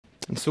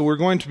And so we're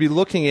going to be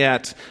looking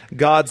at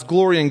God's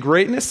glory and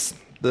greatness.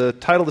 The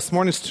title this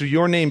morning is To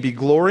Your Name Be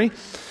Glory.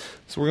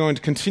 So we're going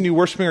to continue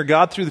worshiping our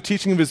God through the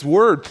teaching of His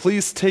Word.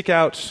 Please take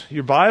out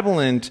your Bible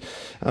and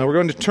we're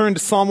going to turn to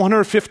Psalm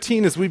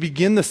 115 as we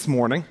begin this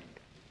morning.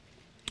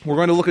 We're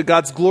going to look at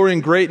God's glory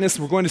and greatness.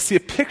 We're going to see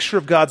a picture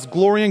of God's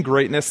glory and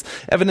greatness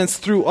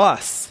evidenced through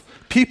us,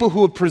 people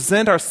who would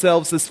present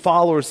ourselves as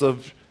followers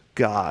of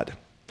God,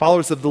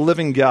 followers of the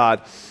living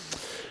God.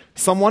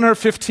 Psalm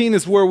 115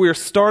 is where we are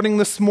starting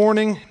this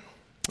morning,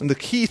 and the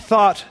key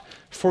thought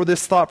for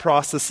this thought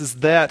process is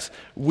that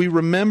we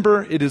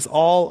remember it is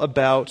all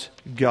about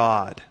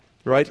God,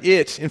 right?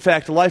 In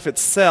fact, life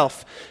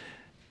itself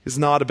is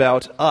not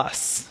about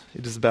us.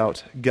 It is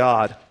about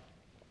God.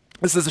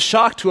 This is a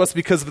shock to us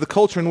because of the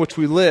culture in which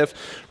we live,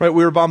 right?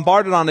 We are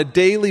bombarded on a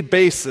daily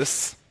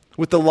basis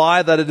with the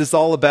lie that it is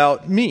all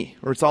about me,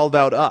 or it's all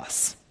about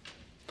us.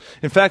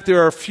 In fact,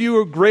 there are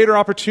fewer greater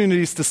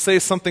opportunities to say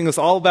something is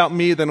all about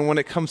me than when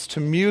it comes to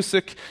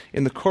music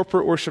in the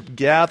corporate worship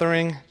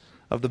gathering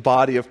of the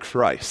body of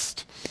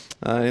Christ.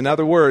 In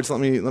other words, let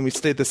me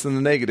state this in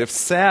the negative.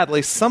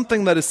 Sadly,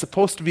 something that is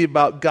supposed to be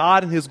about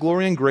God and His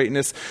glory and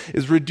greatness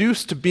is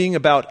reduced to being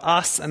about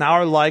us and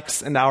our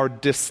likes and our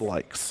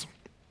dislikes.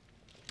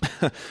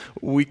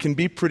 We can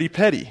be pretty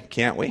petty,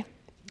 can't we?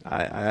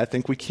 I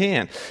think we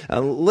can.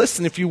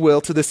 Listen, if you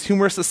will, to this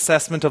humorous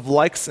assessment of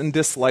likes and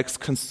dislikes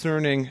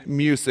concerning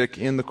music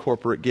in the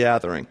corporate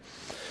gathering.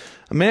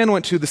 A man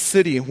went to the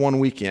city one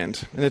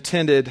weekend and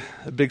attended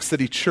a big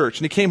city church.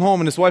 And he came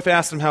home and his wife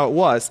asked him how it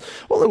was.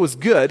 Well, it was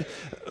good,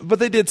 but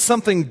they did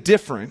something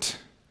different.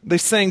 They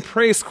sang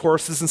praise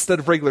choruses instead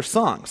of regular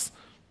songs.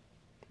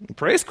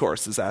 Praise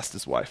choruses, asked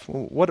his wife.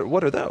 Well,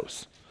 what are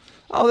those?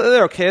 Oh,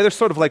 they're okay. They're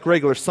sort of like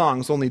regular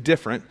songs, only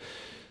different.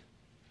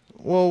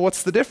 Well,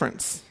 what's the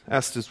difference?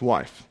 Asked his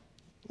wife.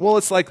 Well,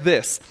 it's like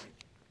this.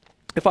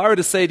 If I were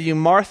to say to you,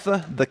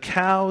 Martha, the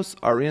cows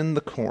are in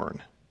the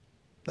corn,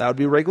 that would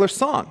be a regular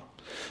song.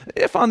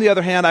 If, on the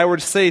other hand, I were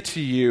to say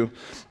to you,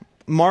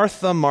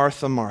 Martha,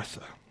 Martha,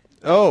 Martha.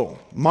 Oh,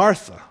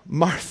 Martha,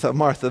 Martha,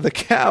 Martha, the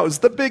cows,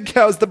 the big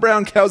cows, the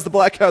brown cows, the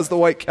black cows, the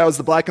white cows,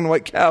 the black and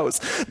white cows.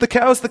 The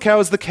cows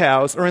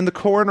are in the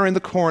corn, are in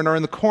the corn, are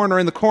in the corn, are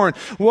in the corn.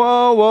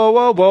 Whoa, whoa,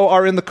 whoa, whoa,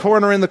 are in the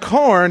corn, are in the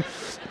corn.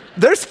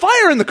 There's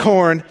fire in the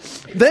corn.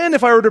 Then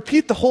if I were to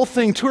repeat the whole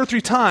thing 2 or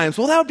 3 times,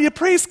 well, that would be a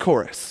praise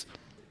chorus.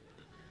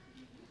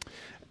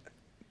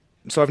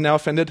 So I've now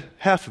offended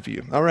half of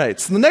you. All right.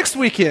 So the next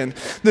weekend,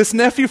 his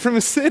nephew from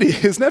a city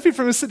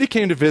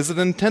came to visit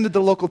and attended the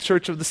local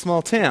church of the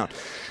small town.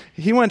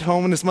 He went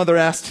home and his mother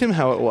asked him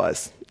how it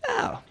was.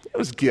 Oh, it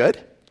was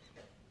good.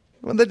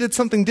 Well, they did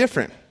something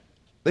different.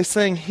 They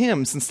sang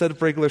hymns instead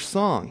of regular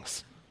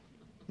songs.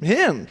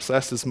 Hymns,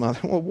 asked his mother.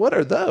 Well, what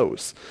are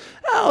those?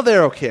 Oh,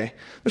 they're okay.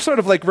 They're sort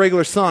of like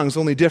regular songs,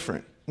 only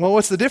different. Well,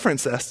 what's the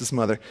difference? Asked his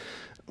mother.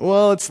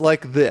 Well, it's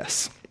like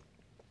this.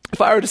 If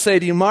I were to say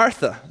to you,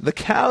 Martha, the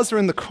cows are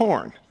in the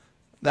corn,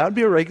 that would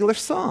be a regular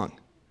song.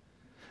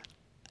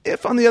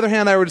 If, on the other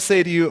hand, I were to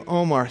say to you,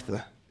 O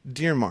Martha,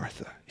 dear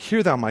Martha,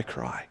 hear thou my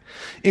cry.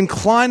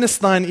 Inclinest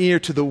thine ear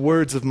to the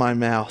words of my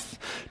mouth.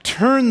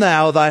 Turn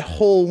thou thy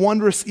whole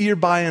wondrous ear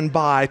by and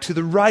by to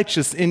the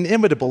righteous,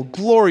 inimitable,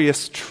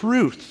 glorious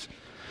truth.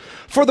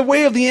 For the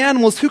way of the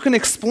animals who can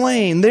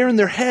explain? There in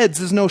their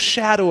heads is no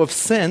shadow of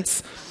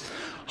sense.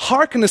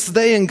 Hearkenest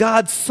they in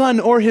God's sun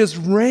or His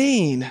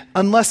rain,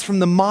 unless from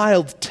the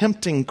mild,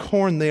 tempting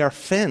corn they are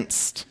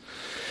fenced.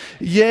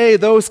 Yea,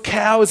 those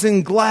cows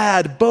in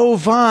glad,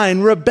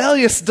 bovine,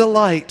 rebellious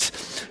delight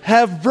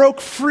have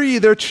broke free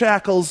their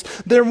shackles,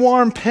 their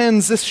warm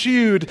pens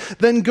eschewed,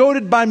 then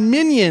goaded by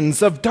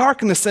minions of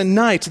darkness and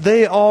night,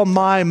 they all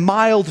my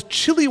mild,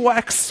 chilly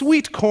wax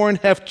sweet corn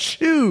have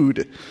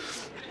chewed.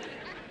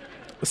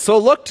 So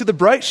look to the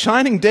bright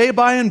shining day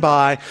by and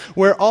by,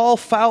 where all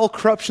foul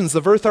corruptions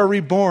of earth are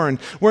reborn,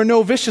 where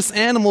no vicious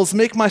animals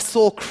make my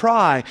soul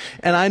cry,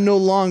 and I no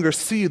longer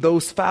see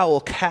those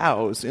foul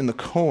cows in the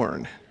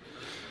corn.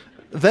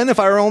 Then if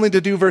I were only to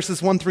do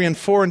verses 1, 3, and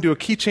 4 and do a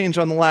key change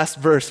on the last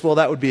verse, well,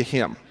 that would be a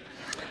hymn.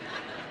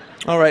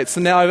 All right,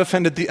 so now I've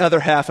offended the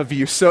other half of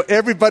you. So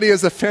everybody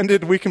is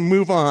offended, we can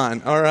move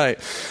on. All right.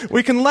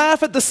 We can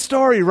laugh at the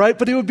story, right?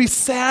 But it would be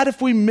sad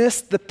if we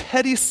missed the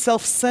petty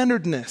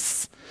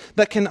self-centeredness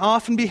that can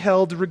often be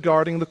held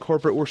regarding the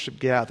corporate worship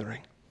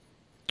gathering.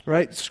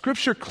 Right?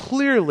 Scripture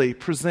clearly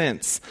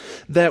presents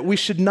that we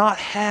should not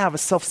have a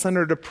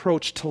self-centered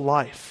approach to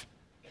life.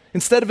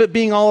 Instead of it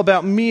being all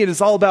about me, it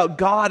is all about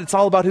God. It's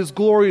all about His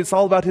glory. It's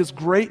all about His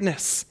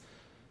greatness.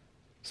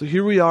 So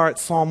here we are at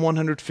Psalm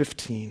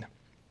 115.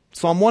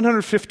 Psalm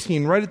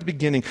 115, right at the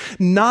beginning.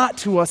 Not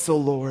to us, O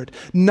Lord,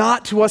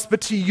 not to us,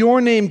 but to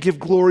your name give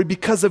glory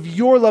because of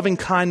your loving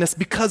kindness,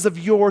 because of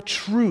your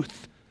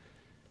truth.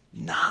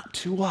 Not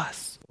to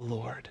us,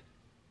 Lord,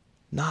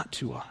 not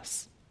to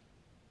us.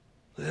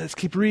 Let's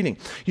keep reading.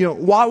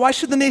 Why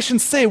should the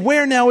nations say,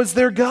 where now is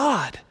their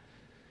God?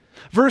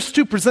 Verse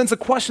 2 presents a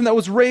question that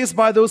was raised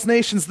by those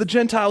nations, the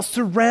Gentiles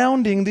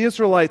surrounding the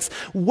Israelites.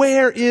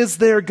 Where is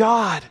their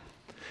God?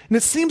 And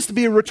it seems to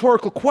be a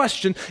rhetorical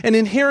question, and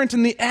inherent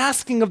in the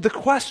asking of the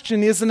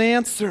question is an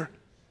answer.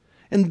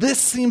 And this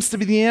seems to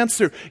be the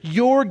answer.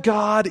 Your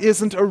God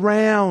isn't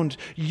around.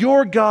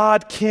 Your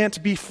God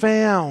can't be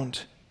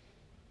found.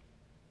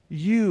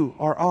 You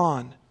are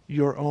on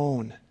your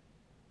own.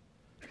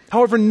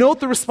 However, note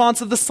the response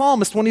of the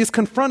psalmist when he is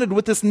confronted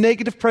with this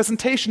negative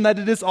presentation that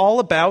it is all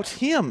about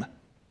him.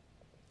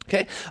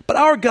 Okay? But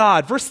our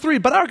God, verse 3,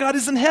 but our God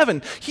is in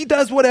heaven. He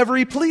does whatever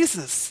he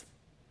pleases.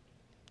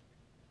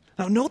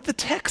 Now, note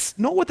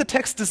what the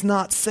text does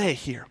not say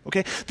here,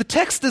 okay? The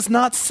text does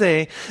not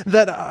say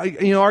that,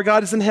 our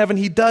God is in heaven,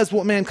 he does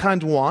what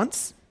mankind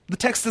wants. The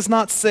text does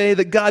not say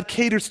that God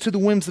caters to the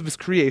whims of his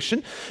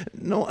creation.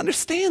 No,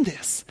 understand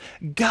this.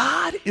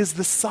 God is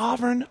the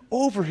sovereign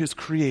over his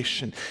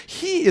creation.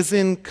 He is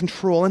in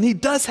control, and he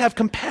does have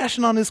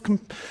compassion on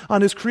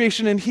his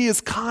creation, and he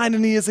is kind,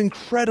 and he is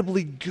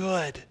incredibly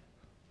good.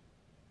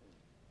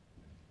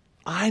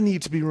 I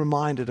need to be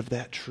reminded of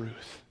that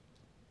truth.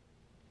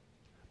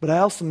 But I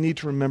also need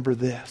to remember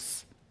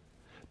this,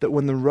 that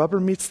when the rubber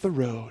meets the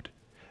road,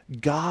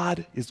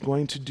 God is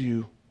going to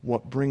do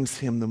what brings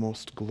him the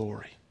most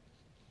glory.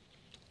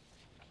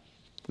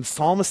 The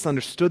psalmist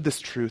understood this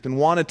truth and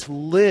wanted to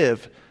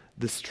live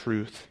this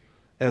truth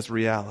as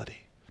reality.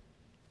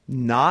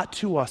 Not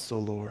to us, O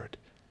Lord,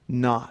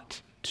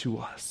 not to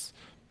us.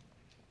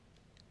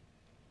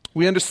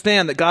 We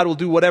understand that God will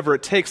do whatever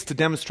it takes to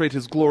demonstrate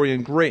his glory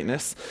and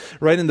greatness,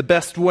 right, in the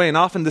best way. And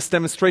often this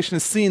demonstration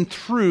is seen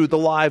through the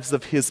lives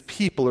of his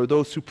people or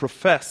those who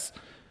profess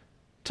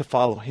to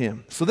follow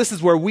him. So this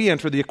is where we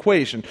enter the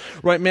equation,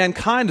 right?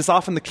 Mankind is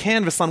often the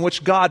canvas on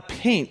which God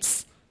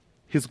paints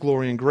his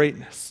glory and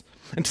greatness.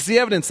 And to see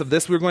evidence of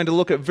this, we're going to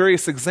look at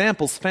various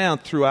examples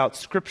found throughout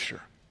Scripture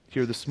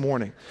here this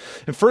morning.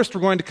 And first, we're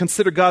going to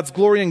consider God's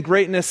glory and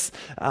greatness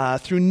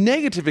through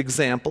negative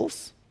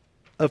examples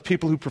of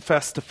people who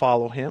profess to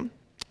follow him,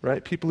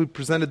 right? People who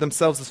presented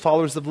themselves as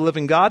followers of the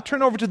living God.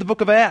 Turn over to the book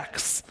of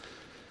Acts.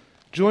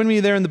 Join me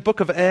there in the book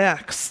of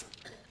Acts,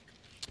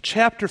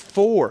 chapter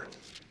 4.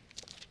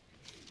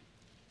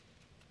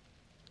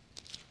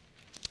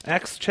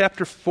 Acts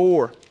chapter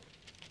 4.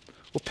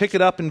 We'll pick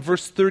it up in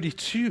verse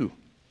 32.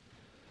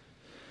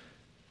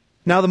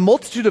 Now the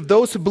multitude of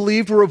those who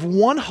believed were of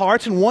one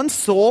heart and one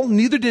soul.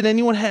 Neither did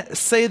anyone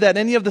say that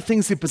any of the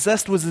things he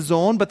possessed was his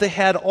own, but they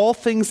had all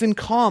things in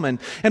common.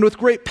 And with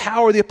great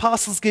power the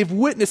apostles gave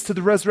witness to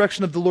the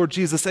resurrection of the Lord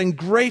Jesus, and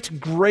great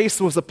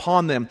grace was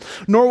upon them.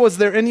 Nor was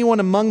there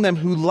anyone among them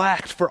who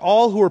lacked, for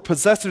all who were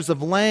possessors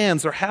of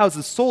lands or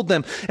houses sold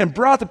them, and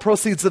brought the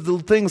proceeds of the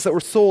things that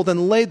were sold,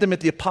 and laid them at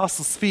the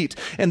apostles' feet.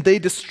 And they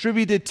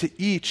distributed to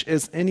each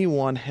as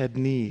anyone had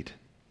need.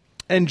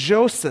 And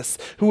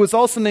Joseph, who was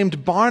also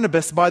named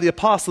Barnabas by the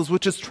apostles,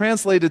 which is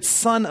translated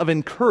son of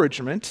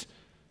encouragement,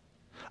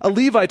 a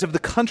Levite of the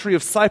country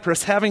of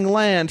Cyprus, having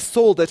land,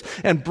 sold it,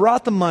 and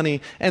brought the money,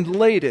 and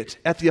laid it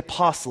at the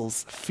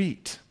apostles'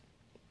 feet.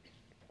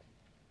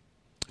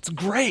 It's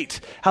great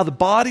how the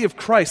body of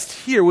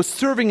Christ here was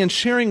serving and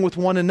sharing with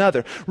one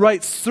another,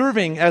 right?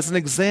 Serving as an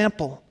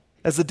example,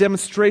 as a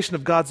demonstration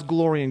of God's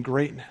glory and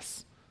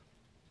greatness.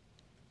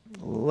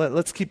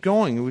 Let's keep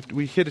going.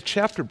 We hit a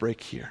chapter break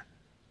here.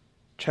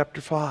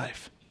 Chapter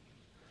 5.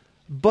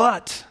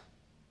 But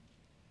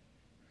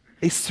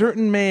a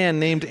certain man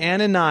named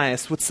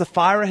Ananias, with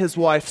Sapphira his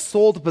wife,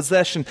 sold a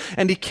possession,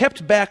 and he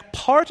kept back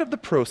part of the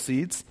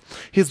proceeds,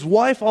 his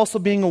wife also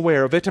being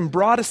aware of it, and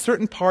brought a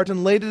certain part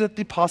and laid it at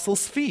the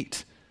apostles'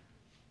 feet.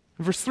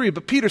 Verse 3,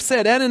 but Peter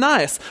said,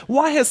 Ananias,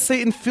 why has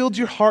Satan filled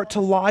your heart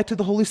to lie to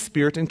the Holy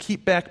Spirit and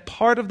keep back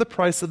part of the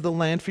price of the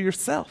land for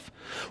yourself?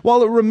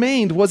 While it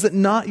remained, was it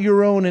not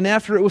your own? And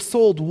after it was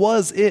sold,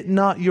 was it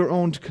not your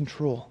own to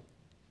control?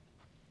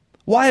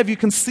 Why have you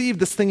conceived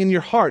this thing in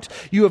your heart?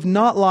 You have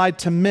not lied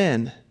to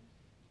men,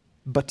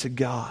 but to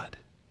God.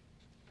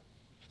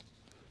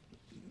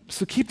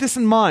 So keep this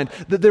in mind,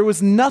 that there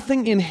was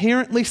nothing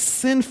inherently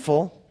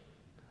sinful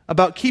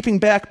about keeping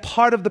back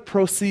part of the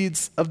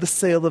proceeds of the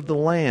sale of the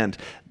land.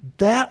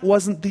 That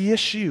wasn't the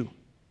issue.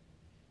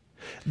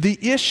 The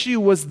issue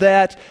was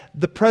that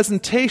the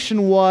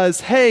presentation was,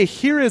 hey,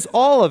 here is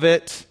all of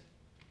it,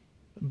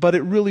 but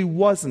it really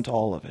wasn't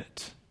all of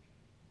it.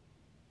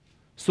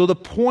 So the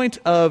point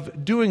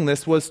of doing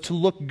this was to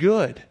look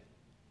good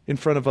in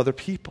front of other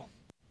people.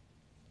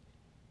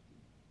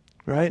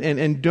 Right?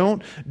 And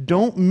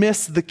don't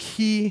miss the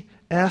key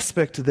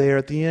aspect there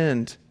at the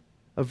end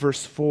of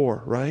verse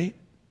 4, right?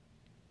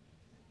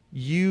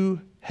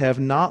 You have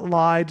not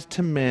lied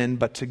to men,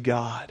 but to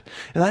God.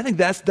 And I think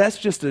that's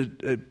just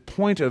a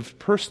point of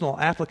personal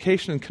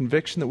application and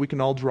conviction that we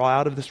can all draw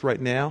out of this right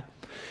now.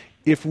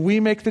 If we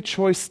make the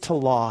choice to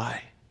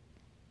lie,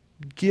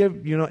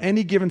 give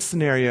any given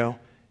scenario,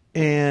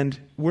 and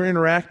we're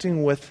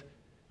interacting with,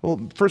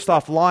 well, first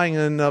off, lying in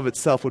and of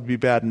itself would be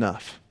bad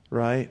enough,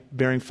 right?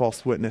 Bearing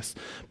false witness.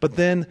 But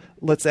then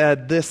let's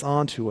add this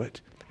onto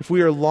it. If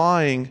we are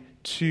lying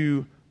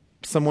to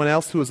someone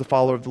else who is a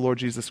follower of the Lord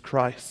Jesus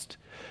Christ,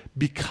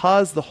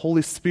 because the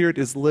Holy Spirit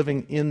is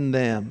living in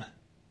them,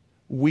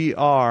 we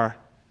are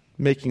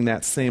making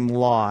that same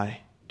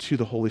lie to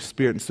the Holy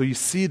Spirit. And so you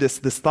see this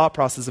thought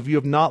process of you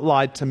have not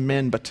lied to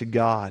men but to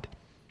God.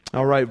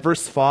 All right,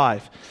 verse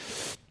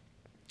 5.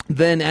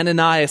 Then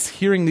Ananias,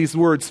 hearing these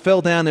words,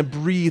 fell down and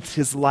breathed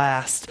his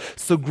last.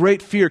 So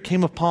great fear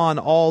came upon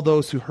all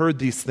those who heard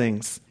these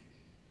things.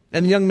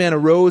 And the young man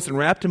arose and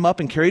wrapped him up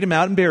and carried him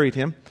out and buried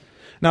him.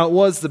 Now it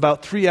was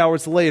about 3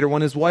 hours later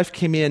when his wife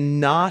came in,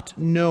 not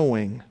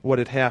knowing what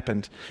had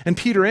happened. And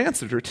Peter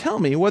answered her, "Tell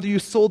me whether you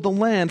sold the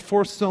land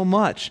for so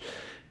much."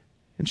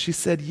 And she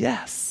said,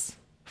 "Yes,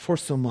 for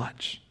so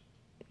much."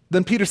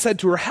 Then Peter said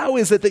to her, "How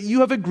is it that you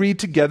have agreed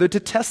together to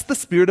test the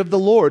Spirit of the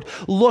Lord?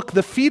 Look,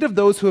 the feet of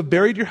those who have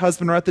buried your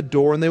husband are at the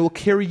door, and they will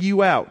carry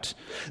you out."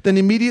 Then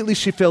immediately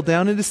she fell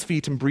down at his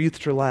feet and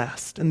breathed her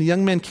last. And the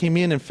young man came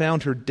in and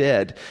found her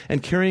dead,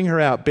 and carrying her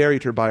out,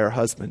 buried her by her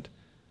husband.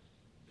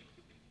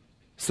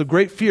 So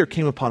great fear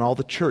came upon all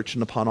the church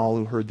and upon all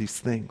who heard these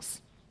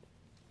things.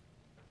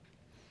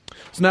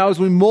 So now as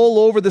we mull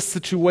over this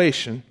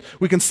situation,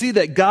 we can see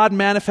that God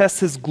manifests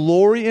his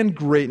glory and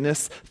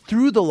greatness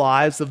through the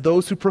lives of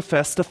those who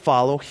profess to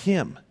follow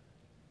him.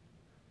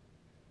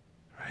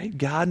 Right?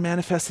 God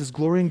manifests his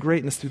glory and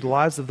greatness through the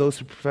lives of those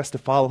who profess to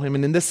follow him.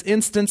 And in this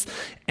instance,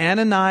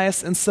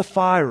 Ananias and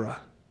Sapphira,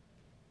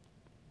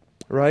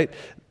 right?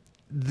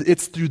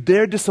 It's through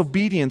their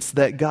disobedience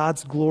that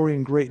God's glory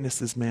and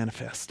greatness is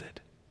manifested.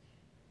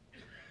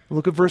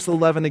 Look at verse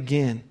 11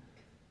 again.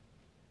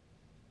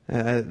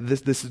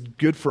 This is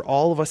good for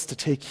all of us to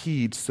take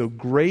heed. So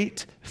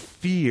great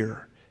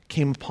fear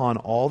came upon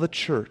all the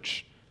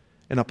church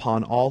and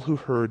upon all who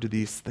heard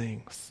these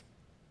things.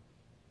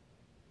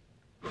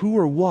 Who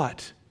or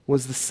what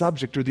was the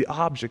subject or the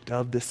object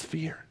of this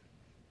fear?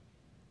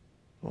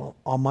 Well,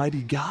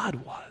 Almighty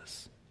God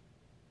was.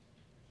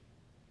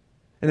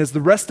 And as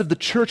the rest of the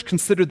church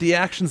considered the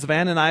actions of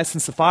Ananias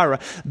and Sapphira,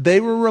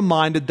 they were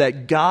reminded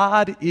that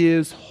God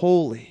is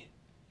holy.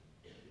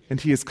 And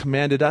he has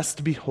commanded us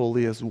to be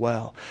holy as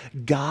well.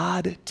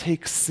 God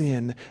takes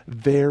sin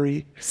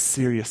very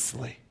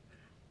seriously.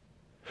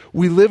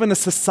 We live in a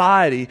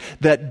society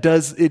that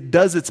does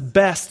its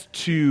best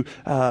to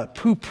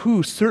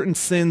poo-poo certain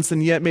sins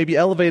and yet maybe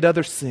elevate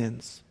other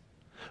sins.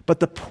 But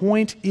the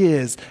point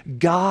is,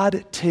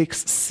 God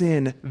takes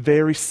sin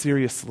very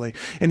seriously.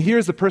 And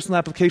here's a personal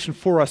application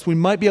for us. We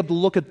might be able to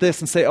look at this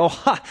and say,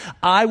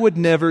 I would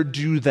never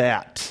do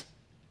that.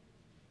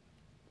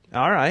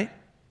 All right.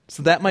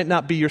 So that might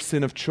not be your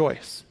sin of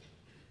choice.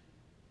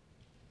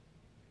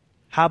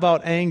 How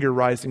about anger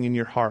rising in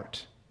your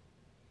heart?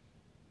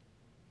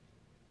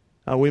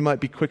 We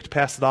might be quick to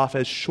pass it off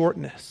as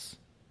shortness.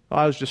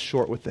 I was just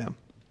short with them.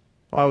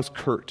 I was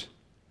curt.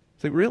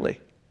 It's like,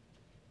 really?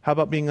 How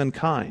about being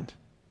unkind?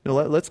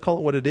 Let's call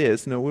it what it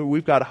is.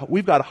 We've got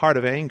a heart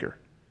of anger.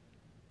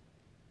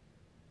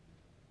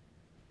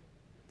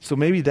 So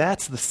maybe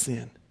that's the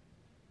sin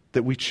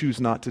that we choose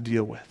not to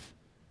deal with.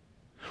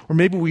 Or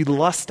maybe we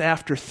lust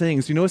after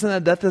things.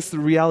 Isn't that's the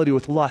reality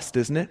with lust,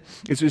 isn't it?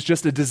 It's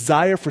just a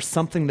desire for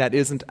something that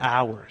isn't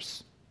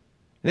ours.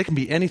 And it can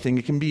be anything.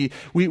 It can be,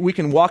 we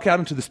can walk out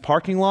into this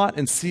parking lot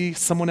and see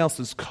someone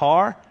else's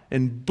car,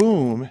 and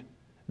boom,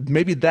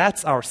 maybe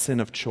that's our sin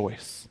of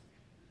choice.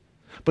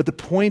 But the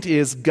point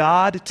is,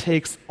 God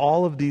takes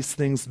all of these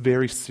things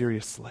very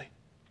seriously.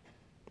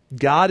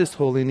 God is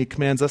holy, and he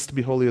commands us to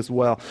be holy as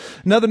well.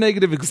 Another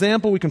negative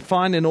example we can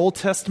find in Old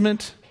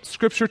Testament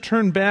Scripture,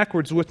 turn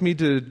backwards with me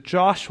to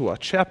Joshua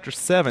chapter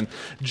 7.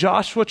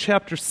 Joshua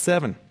chapter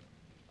 7.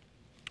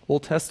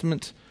 Old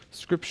Testament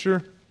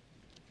Scripture,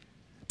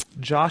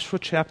 Joshua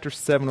chapter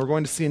 7. We're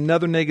going to see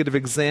another negative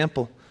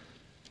example.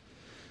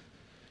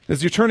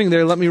 As you're turning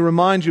there, let me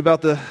remind you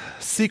about the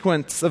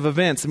sequence of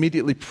events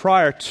immediately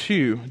prior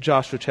to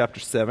Joshua chapter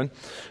 7.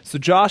 So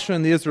Joshua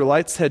and the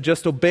Israelites had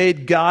just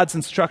obeyed God's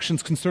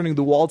instructions concerning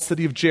the walled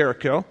city of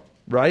Jericho.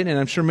 Right? And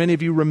I'm sure many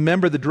of you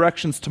remember the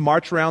directions to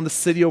march around the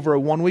city over a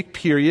 1-week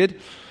period.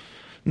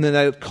 And then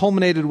that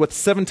culminated with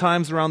 7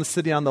 times around the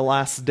city on the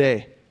last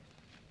day.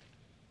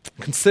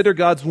 Consider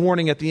God's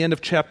warning at the end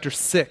of chapter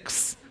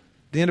 6.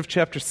 The end of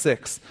chapter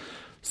 6.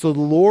 So the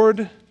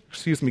Lord,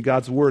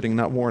 God's wording,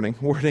 not warning.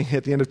 Wording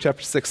at the end of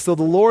chapter 6. So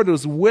the Lord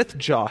was with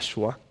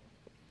Joshua,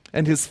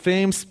 and his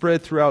fame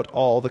spread throughout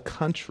all the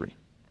country.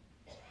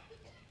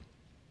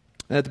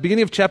 And at the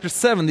beginning of chapter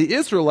 7, the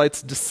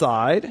Israelites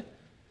decide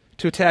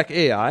to attack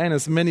Ai, and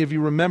as many of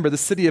you remember, the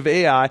city of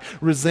Ai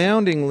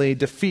resoundingly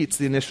defeats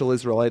the initial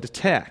Israelite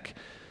attack.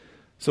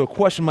 So a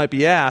question might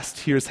be asked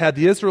here is, had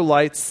the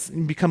Israelites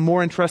become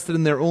more interested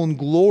in their own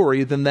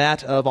glory than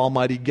that of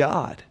Almighty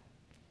God?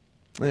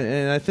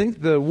 And I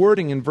think the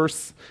wording in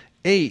verse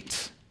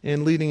 8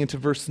 and leading into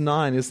verse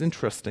 9 is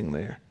interesting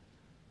there.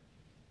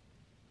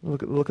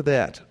 Look at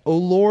that. O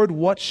Lord,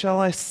 what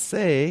shall I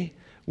say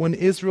when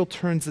Israel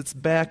turns its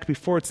back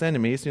before its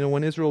enemies?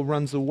 When Israel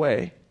runs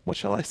away, what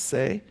shall I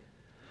say?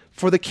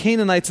 For the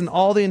Canaanites and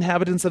all the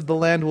inhabitants of the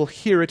land will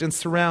hear it and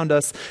surround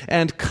us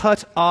and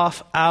cut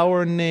off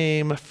our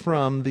name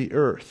from the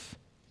earth.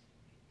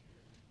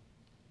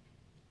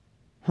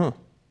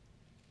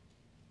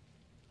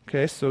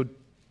 Okay, so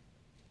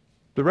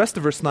The rest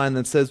of verse 9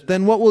 then says,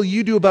 then what will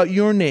you do about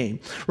your name?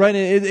 Right?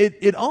 And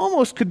it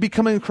almost could be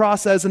coming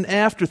across as an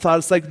afterthought.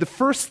 It's like the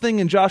first thing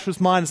in Joshua's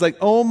mind is like,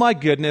 oh my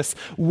goodness,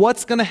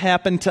 what's going to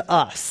happen to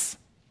us?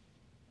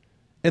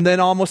 And then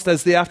almost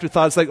as the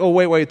afterthought, it's like, oh,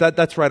 wait,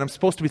 that's right. I'm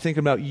supposed to be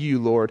thinking about you,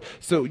 Lord.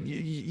 So,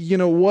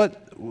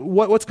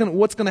 what's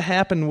going to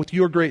happen with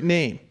your great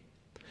name?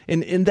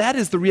 And that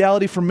is the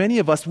reality for many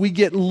of us. We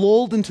get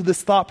lulled into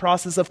this thought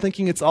process of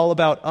thinking it's all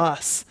about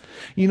us.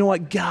 You know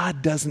what?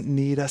 God doesn't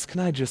need us. Can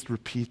I just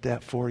repeat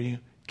that for you?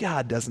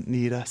 God doesn't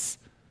need us.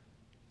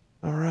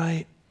 All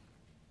right?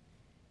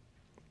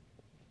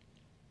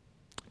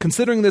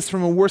 Considering this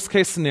from a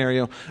worst-case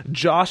scenario,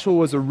 Joshua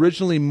was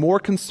originally more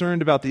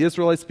concerned about the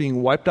Israelites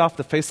being wiped off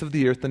the face of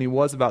the earth than he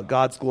was about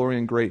God's glory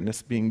and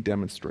greatness being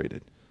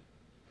demonstrated.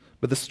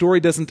 But the story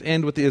doesn't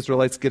end with the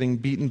Israelites getting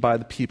beaten by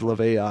the people of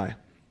Ai.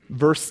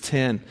 Verse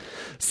 10,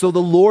 so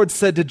the Lord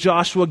said to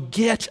Joshua,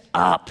 get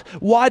up.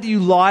 Why do you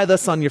lie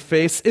thus on your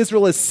face?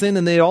 Israel has sinned,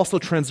 and they also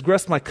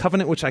transgressed my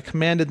covenant which I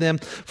commanded them.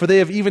 For they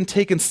have even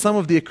taken some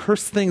of the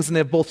accursed things, and they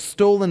have both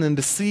stolen and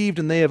deceived,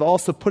 and they have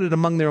also put it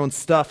among their own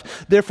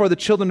stuff. Therefore the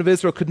children of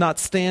Israel could not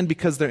stand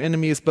because their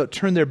enemies, but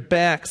turned their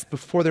backs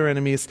before their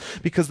enemies,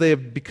 because they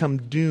have become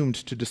doomed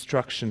to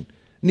destruction.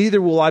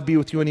 Neither will I be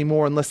with you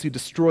anymore unless you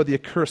destroy the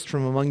accursed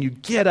from among you.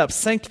 Get up,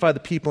 sanctify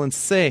the people, and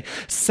say,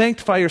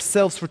 sanctify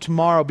yourselves for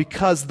tomorrow,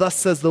 because thus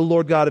says the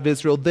Lord God of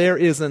Israel, there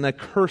is an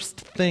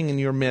accursed thing in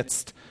your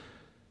midst.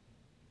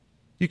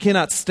 You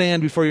cannot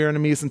stand before your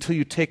enemies until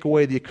you take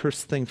away the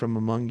accursed thing from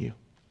among you.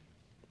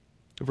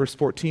 Verse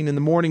 14, in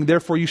the morning,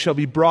 therefore, you shall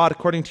be brought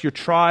according to your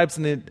tribes,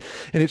 and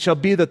it shall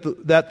be that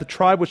the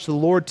tribe which the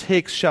Lord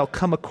takes shall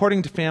come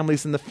according to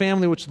families, and the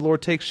family which the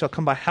Lord takes shall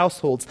come by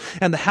households,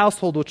 and the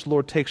household which the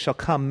Lord takes shall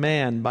come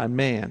man by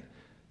man.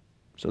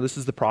 So this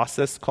is the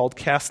process called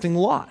casting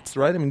lots,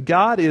 right? I mean,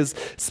 God is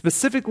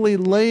specifically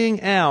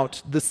laying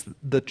out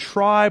the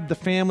tribe, the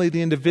family,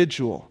 the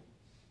individual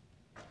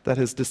that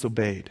has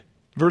disobeyed.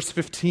 Verse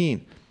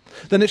 15,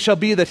 then it shall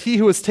be that he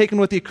who is taken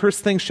with the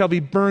accursed thing shall be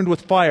burned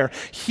with fire,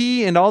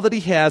 he and all that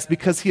he has,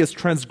 because he has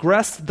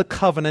transgressed the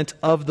covenant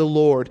of the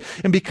Lord,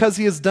 and because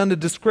he has done a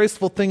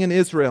disgraceful thing in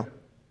Israel.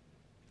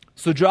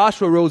 So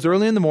Joshua rose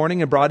early in the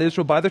morning and brought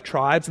Israel by their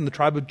tribes, and the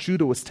tribe of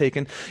Judah was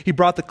taken. He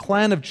brought the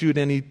clan of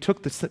Judah, and he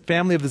took the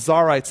family of the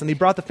Zarites, and he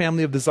brought the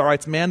family of the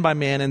Zarites man by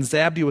man, and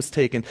Zabdi was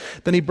taken.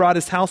 Then he brought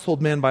his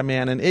household man by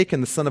man, and Achan,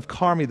 the son of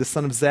Carmi, the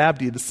son of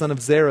Zabdi, the son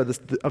of Zerah,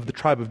 of the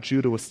tribe of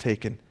Judah was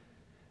taken.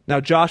 Now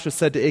Joshua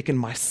said to Achan,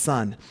 my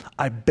son,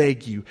 I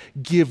beg you,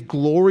 give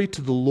glory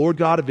to the Lord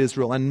God of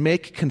Israel, and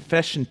make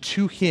confession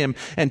to him,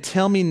 and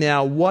tell me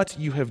now what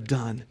you have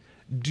done.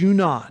 Do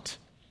not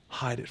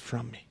hide it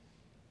from me.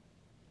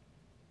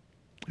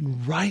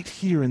 And right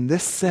here in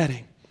this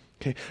setting,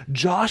 okay,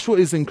 Joshua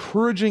is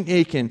encouraging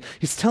Achan.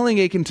 He's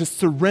telling Achan to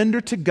surrender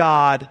to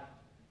God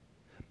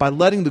by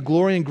letting the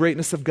glory and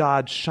greatness of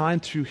God shine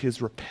through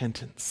his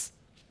repentance.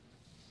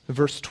 In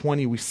verse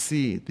 20, we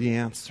see the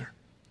answer.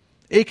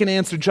 Achan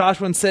answered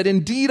Joshua and said,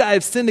 indeed, I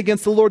have sinned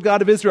against the Lord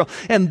God of Israel,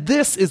 and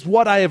this is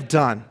what I have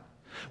done.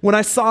 When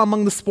I saw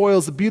among the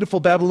spoils a beautiful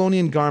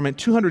Babylonian garment,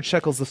 200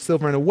 shekels of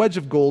silver, and a wedge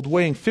of gold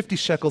weighing 50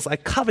 shekels, I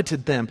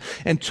coveted them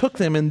and took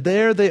them, and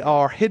there they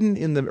are, hidden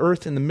in the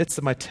earth in the midst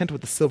of my tent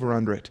with the silver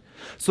under it.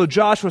 So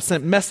Joshua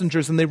sent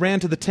messengers, and they ran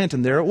to the tent,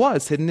 and there it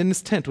was, hidden in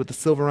his tent with the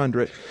silver under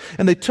it.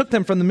 And they took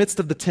them from the midst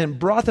of the tent,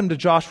 brought them to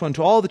Joshua and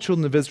to all the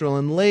children of Israel,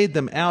 and laid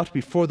them out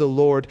before the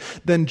Lord.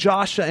 Then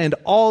Joshua and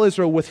all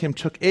Israel with him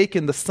took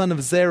Achan the son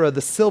of Zerah,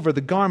 the silver, the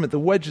garment, the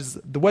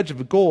wedge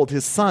of gold,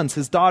 his sons,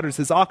 his daughters,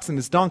 his oxen,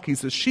 his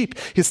donkeys, his sheep,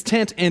 his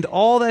tent, and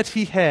all that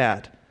he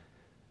had,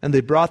 and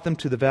they brought them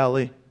to the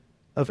valley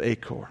of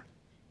Achor.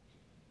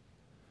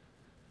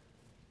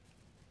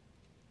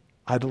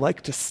 I'd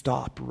like to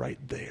stop right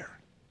there.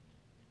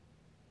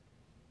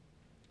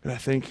 And I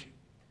think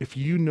if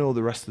you know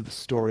the rest of the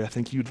story, I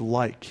think you'd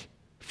like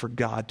for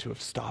God to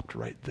have stopped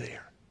right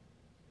there.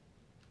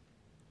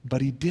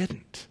 But he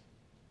didn't.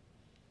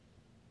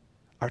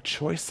 Our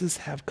choices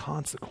have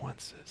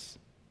consequences.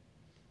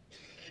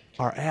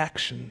 Our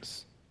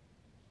actions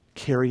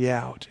carry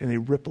out, and a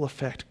ripple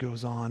effect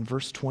goes on.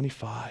 Verse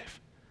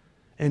 25.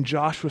 And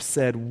Joshua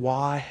said,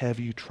 why have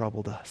you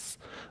troubled us?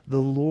 The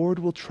Lord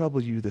will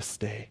trouble you this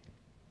day.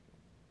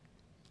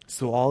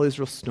 So all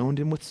Israel stoned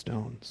him with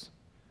stones,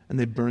 and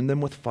they burned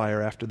them with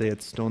fire after they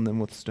had stoned them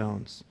with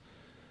stones.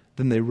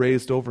 Then they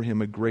raised over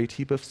him a great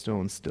heap of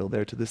stones still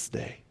there to this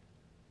day.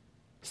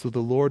 So the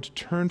Lord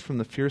turned from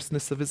the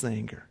fierceness of his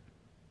anger.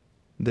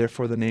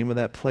 Therefore the name of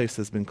that place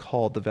has been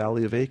called the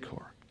Valley of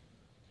Achor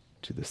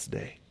to this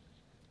day.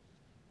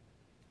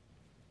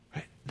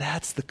 Right?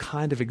 That's the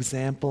kind of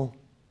example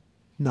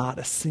not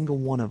a single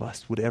one of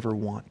us would ever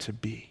want to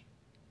be.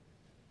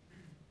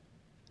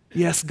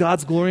 Yes,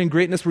 God's glory and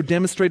greatness were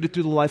demonstrated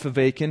through the life of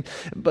Achan,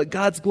 but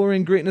God's glory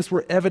and greatness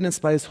were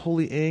evidenced by his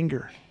holy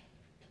anger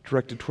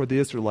directed toward the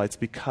Israelites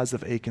because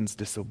of Achan's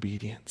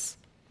disobedience.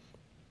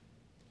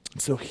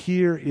 So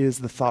here is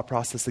the thought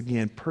process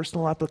again,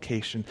 personal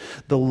application.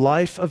 The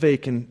life of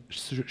Achan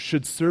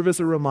should serve as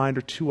a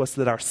reminder to us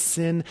that our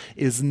sin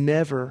is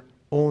never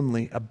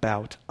only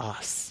about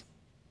us.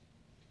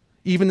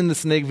 Even in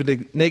this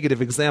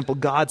negative example,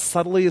 God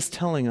subtly is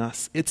telling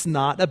us it's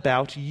not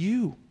about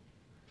you.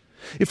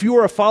 If you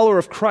are a follower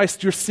of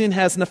Christ, your sin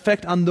has an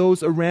effect on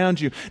those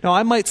around you. Now,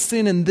 I might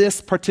sin in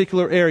this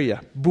particular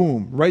area.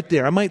 Boom, right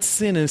there. I might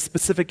sin in a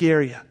specific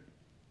area.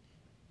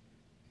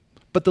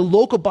 But the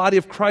local body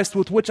of Christ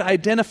with which I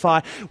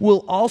identify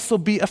will also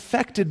be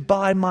affected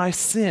by my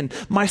sin.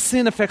 My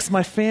sin affects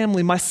my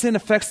family. My sin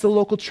affects the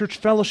local church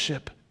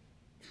fellowship.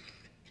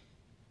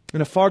 In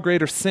a far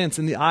greater sense,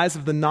 in the eyes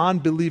of the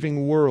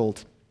non-believing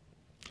world,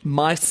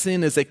 my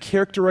sin is a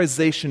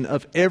characterization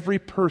of every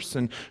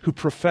person who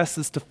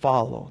professes to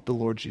follow the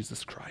Lord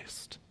Jesus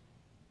Christ.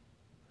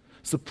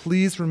 So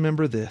please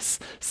remember this.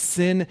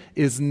 Sin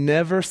is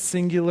never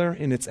singular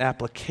in its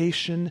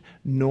application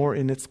nor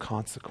in its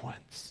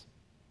consequence.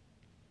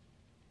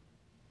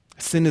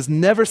 Sin is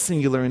never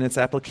singular in its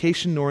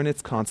application nor in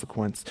its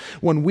consequence.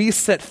 When we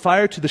set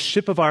fire to the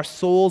ship of our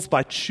souls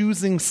by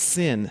choosing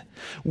sin,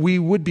 we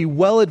would be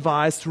well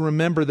advised to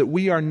remember that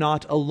we are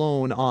not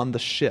alone on the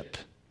ship.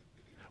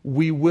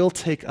 We will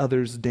take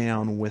others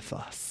down with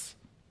us.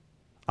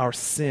 Our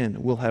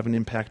sin will have an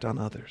impact on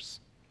others.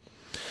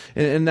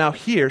 And now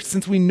here,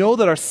 since we know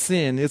that our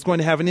sin is going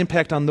to have an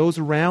impact on those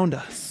around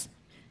us,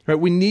 right,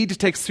 we need to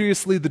take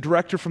seriously the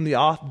directive from the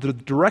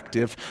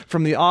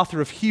author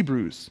of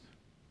Hebrews,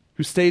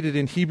 who stated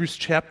in Hebrews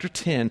chapter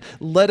 10,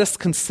 let us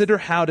consider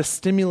how to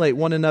stimulate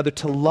one another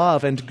to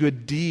love and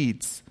good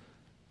deeds.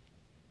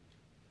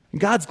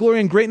 God's glory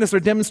and greatness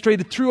are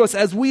demonstrated through us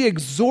as we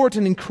exhort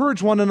and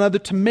encourage one another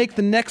to make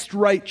the next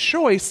right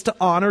choice to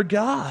honor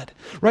God,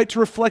 right, to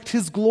reflect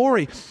His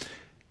glory.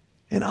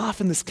 And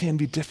often this can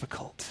be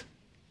difficult.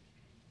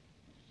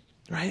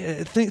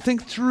 Right?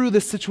 Think through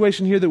this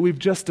situation here that we've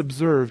just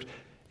observed.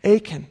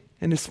 Achan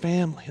and his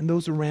family and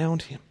those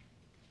around him.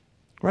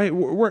 Right?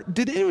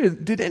 Did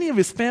any of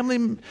his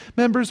family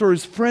members or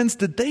his friends,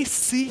 did they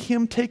see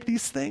him take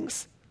these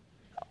things?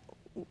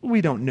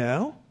 We don't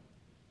know.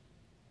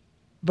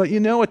 But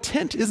a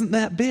tent isn't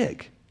that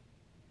big.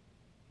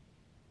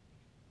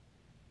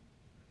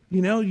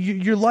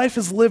 Your life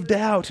is lived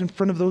out in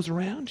front of those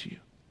around you.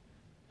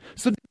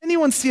 So did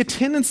anyone see a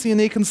tendency in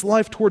Achan's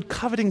life toward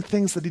coveting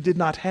things that he did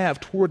not have,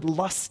 toward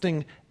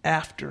lusting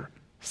after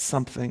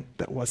something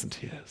that wasn't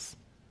his?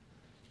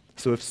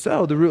 So if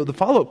so, the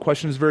follow-up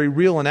question is very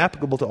real and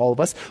applicable to all of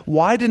us.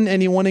 Why didn't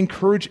anyone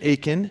encourage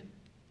Achan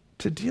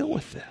to deal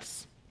with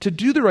this, to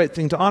do the right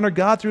thing, to honor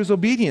God through his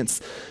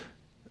obedience?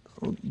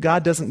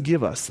 God doesn't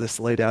give us this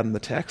laid out in the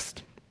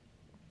text,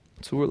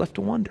 so we're left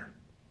to wonder.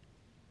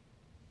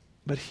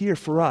 But here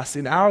for us,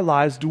 in our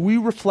lives, do we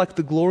reflect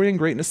the glory and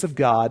greatness of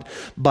God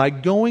by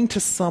going to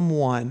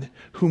someone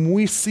whom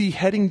we see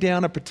heading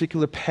down a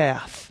particular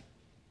path?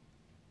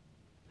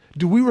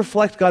 Do we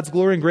reflect God's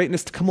glory and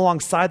greatness to come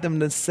alongside them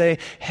and say,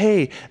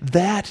 hey,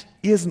 that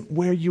isn't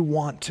where you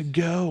want to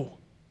go.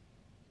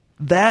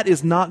 That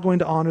is not going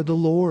to honor the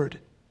Lord.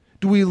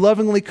 Do we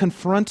lovingly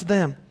confront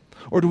them,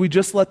 or do we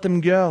just let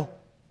them go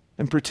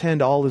and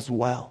pretend all is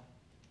well?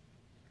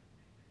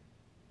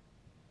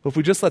 Well, if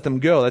we just let them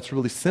go, that's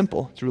really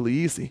simple. It's really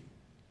easy.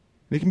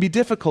 It can be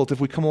difficult if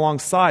we come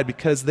alongside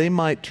because they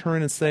might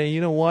turn and say,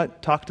 you know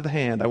what, talk to the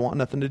hand. I want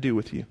nothing to do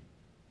with you.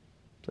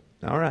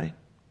 All right.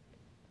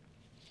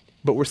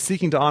 But we're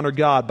seeking to honor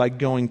God by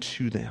going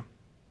to them.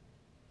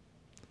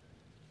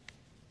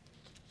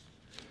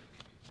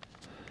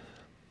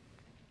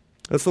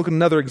 Let's look at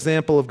another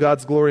example of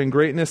God's glory and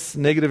greatness.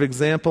 Negative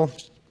example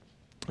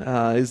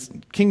is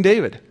King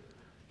David.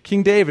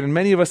 King David, and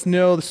many of us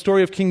know the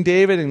story of King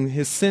David and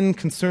his sin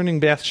concerning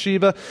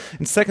Bathsheba.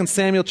 In 2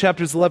 Samuel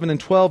chapters 11 and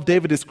 12,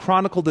 David is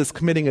chronicled as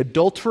committing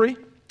adultery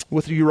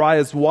with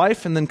Uriah's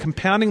wife and then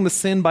compounding the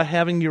sin by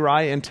having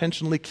Uriah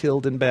intentionally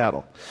killed in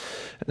battle.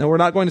 Now, we're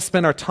not going to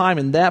spend our time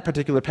in that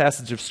particular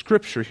passage of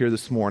Scripture here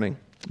this morning,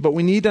 but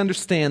we need to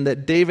understand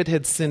that David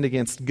had sinned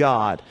against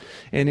God.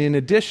 And in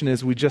addition,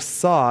 as we just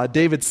saw,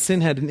 David's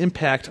sin had an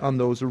impact on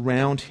those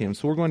around him.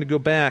 So we're going to go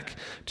back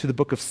to the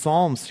book of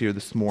Psalms here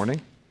this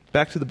morning.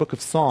 Back to the book of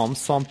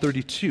Psalms, Psalm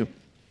 32.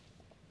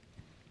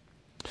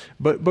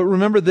 But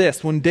remember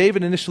this, when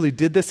David initially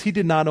did this, he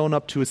did not own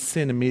up to his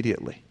sin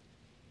immediately.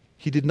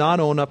 He did not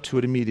own up to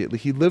it immediately.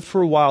 He lived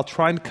for a while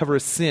trying to cover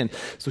his sin.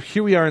 So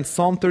here we are in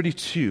Psalm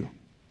 32.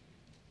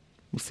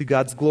 We'll see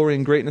God's glory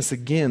and greatness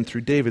again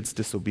through David's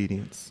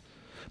disobedience.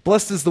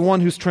 Blessed is the one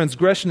whose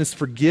transgression is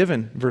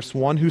forgiven, verse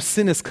 1, whose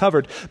sin is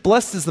covered.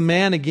 Blessed is the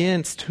man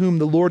against whom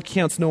the Lord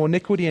counts no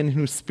iniquity and in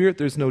whose spirit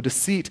there's no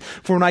deceit.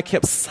 For when I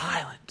kept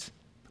silent,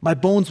 my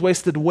bones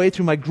wasted away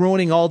through my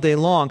groaning all day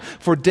long.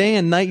 For day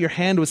and night your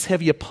hand was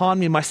heavy upon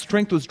me. My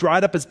strength was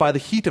dried up as by the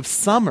heat of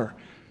summer.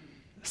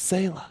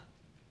 Selah.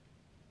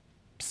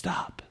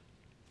 Stop.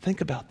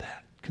 Think about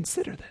that.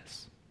 Consider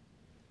this.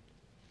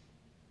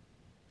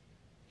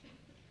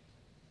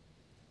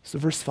 So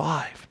verse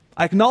 5.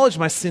 I acknowledge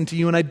my sin to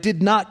you, and I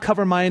did not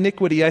cover my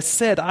iniquity. I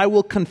said, I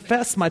will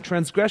confess my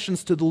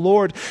transgressions to the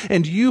Lord,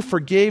 and you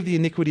forgave the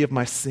iniquity of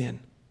my sin.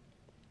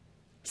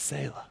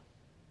 Selah.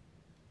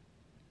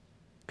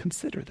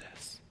 Consider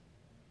this.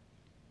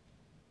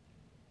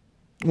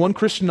 One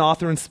Christian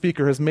author and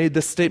speaker has made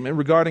this statement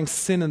regarding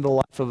sin in the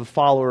life of a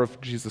follower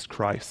of Jesus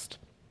Christ.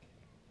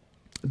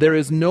 There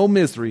is no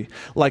misery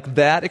like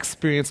that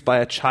experienced by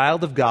a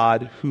child of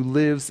God who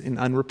lives in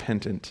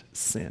unrepentant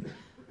sin.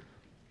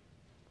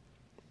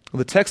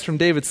 The text from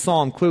David's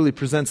psalm clearly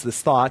presents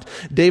this thought.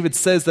 David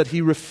says that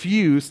he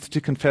refused to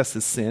confess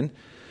his sin.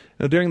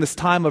 Now, during this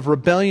time of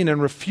rebellion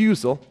and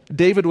refusal,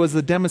 David was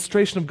a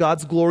demonstration of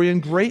God's glory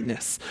and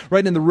greatness.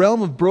 Right in the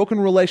realm of broken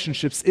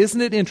relationships,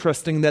 isn't it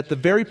interesting that the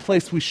very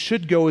place we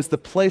should go is the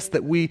place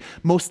that we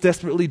most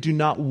desperately do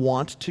not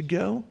want to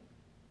go?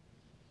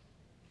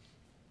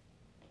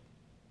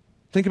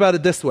 Think about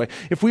it this way.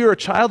 If we are a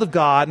child of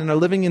God and are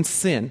living in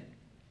sin,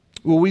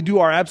 will we do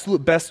our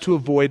absolute best to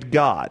avoid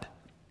God?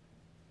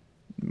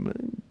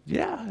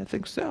 Yeah, I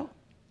think so.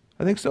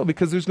 I think so,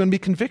 because there's going to be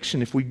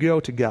conviction if we go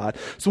to God.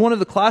 So one of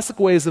the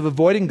classic ways of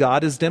avoiding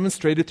God is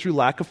demonstrated through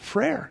lack of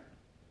prayer.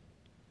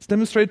 It's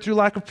demonstrated through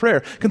lack of prayer.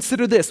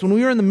 Consider this. When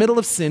we are in the middle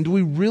of sin, do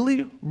we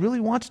really,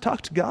 really want to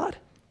talk to God?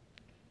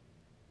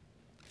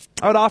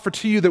 I would offer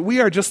to you that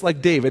we are just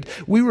like David.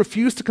 We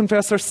refuse to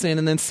confess our sin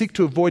and then seek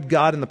to avoid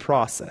God in the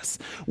process.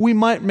 We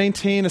might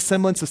maintain a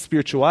semblance of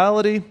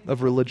spirituality,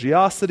 of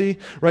religiosity,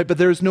 right? But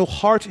there is no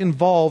heart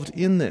involved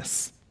in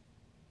this.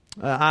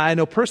 I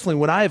know personally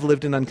when I have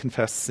lived in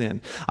unconfessed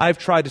sin, I've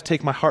tried to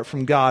take my heart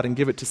from God and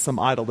give it to some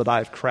idol that I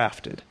have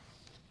crafted.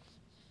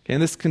 Okay,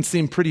 and this can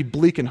seem pretty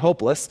bleak and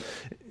hopeless,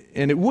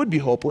 and it would be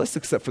hopeless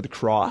except for the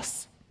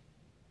cross.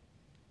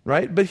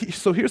 Right?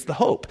 So here's the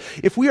hope.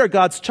 If we are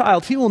God's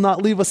child, He will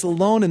not leave us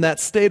alone in that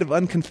state of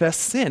unconfessed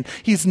sin.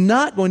 He's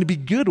not going to be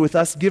good with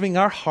us giving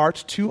our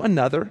heart to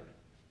another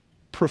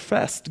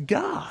professed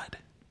God.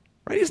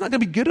 Right? He's not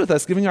going to be good with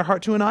us giving our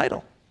heart to an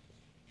idol.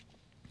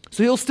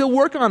 So He'll still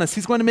work on us.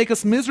 He's going to make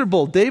us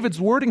miserable. David's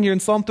wording here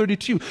in Psalm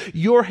 32,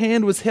 your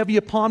hand was heavy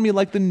upon me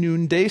like the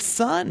noonday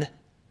sun.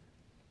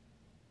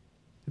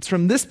 It's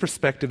from this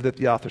perspective that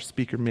the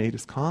author-speaker made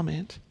his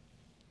comment.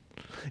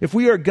 If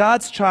we are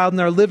God's child and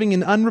are living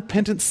in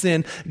unrepentant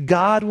sin,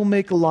 God will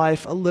make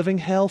life a living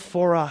hell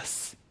for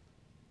us.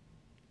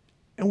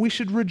 And we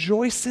should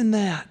rejoice in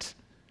that.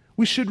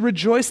 We should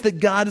rejoice that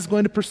God is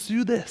going to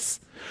pursue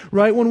this.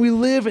 Right? When we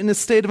live in a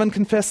state of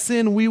unconfessed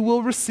sin, we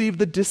will receive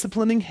the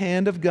disciplining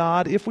hand of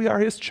God if we are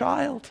His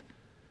child.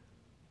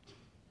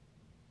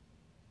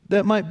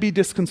 That might be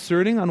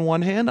disconcerting on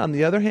one hand. On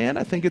the other hand,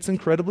 I think it's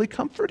incredibly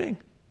comforting.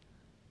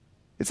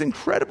 It's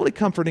incredibly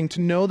comforting to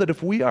know that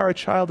if we are a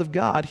child of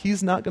God,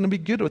 He's not going to be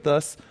good with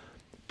us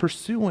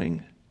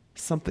pursuing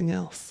something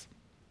else.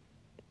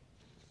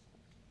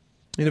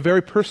 In a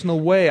very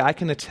personal way, I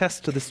can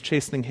attest to this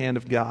chastening hand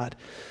of God.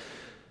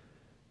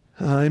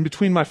 In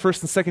between my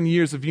first and second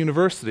years of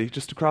university,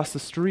 just across the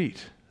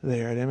street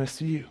there at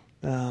MSU,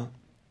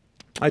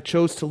 I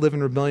chose to live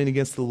in rebellion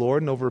against the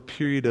Lord, and over a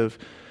period of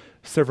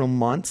several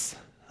months,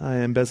 I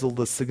embezzled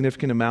a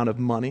significant amount of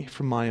money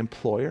from my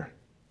employer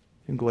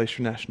in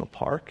Glacier National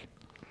Park.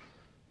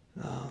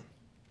 And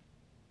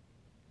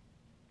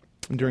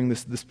during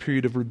this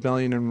period of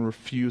rebellion and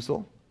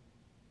refusal,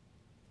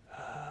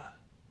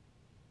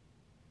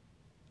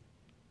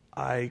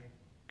 I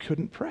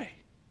couldn't pray.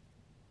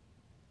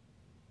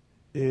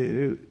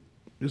 It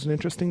was an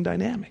interesting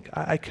dynamic.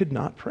 I could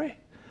not pray.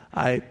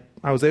 I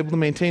was able to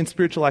maintain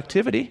spiritual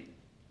activity.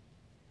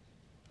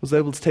 I was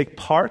able to take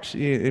part.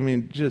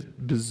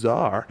 Just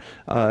bizarre.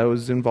 I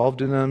was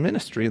involved in a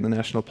ministry in the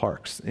national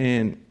parks,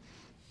 and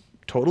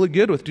totally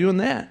good with doing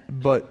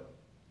that. But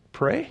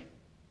pray?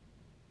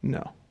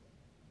 No.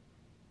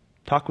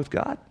 Talk with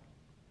God?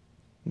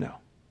 No.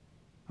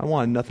 I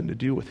wanted nothing to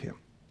do with Him.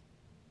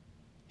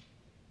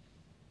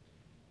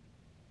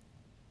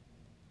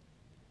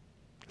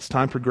 As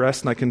time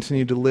progressed and I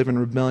continued to live in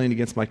rebellion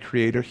against my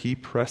Creator, He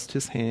pressed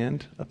His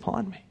hand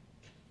upon me.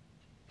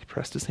 He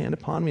pressed His hand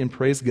upon me, and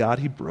praise God,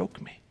 He broke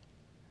me.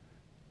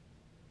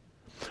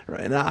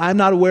 Right, and I'm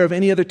not aware of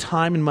any other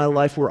time in my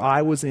life where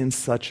I was in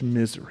such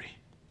misery.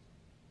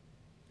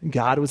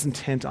 God was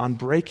intent on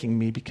breaking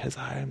me because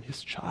I am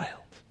His child.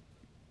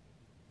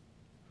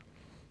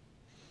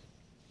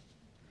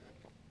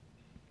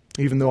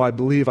 Even though I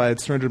believe I had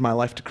surrendered my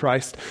life to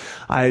Christ,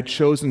 I had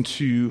chosen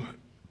to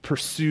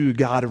pursue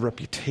God of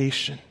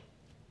reputation.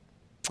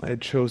 I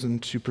had chosen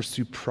to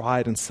pursue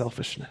pride and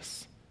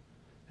selfishness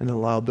and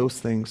allowed those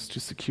things to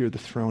secure the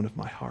throne of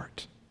my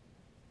heart.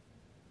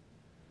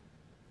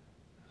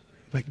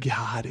 But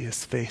God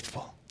is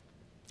faithful.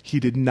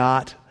 He did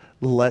not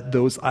let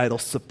those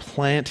idols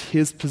supplant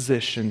His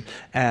position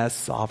as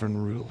sovereign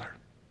ruler.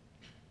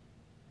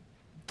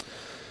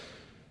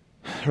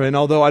 Right, and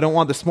although I don't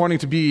want this morning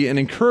to be an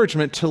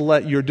encouragement to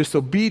let your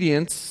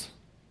disobedience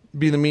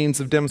be the means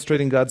of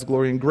demonstrating God's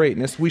glory and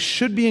greatness, we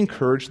should be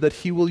encouraged that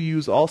He will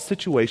use all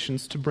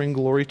situations to bring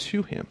glory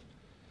to Him.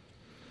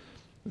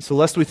 So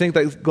lest we think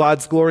that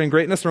God's glory and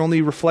greatness are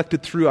only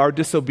reflected through our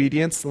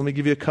disobedience, let me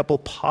give you a couple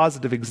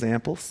positive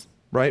examples,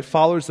 right?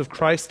 Followers of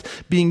Christ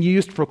being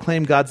used to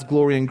proclaim God's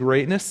glory and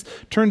greatness.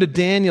 Turn to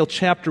Daniel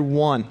chapter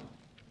 1.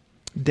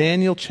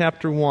 Daniel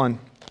chapter 1.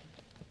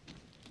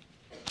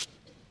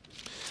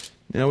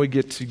 Now we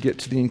get to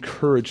the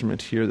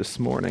encouragement here this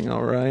morning,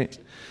 all right?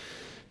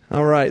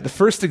 All right, the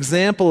first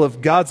example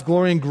of God's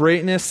glory and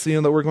greatness,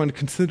 that we're going to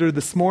consider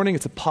this morning,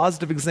 it's a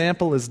positive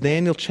example, is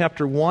Daniel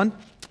chapter 1.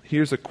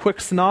 Here's a quick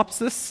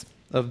synopsis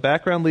of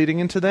background leading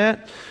into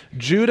that.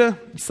 Judah,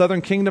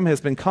 southern kingdom,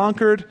 has been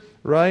conquered,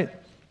 right?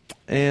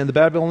 And the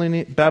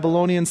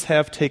Babylonians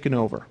have taken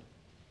over.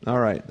 All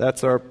right,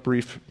 that's our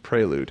brief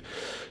prelude.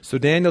 So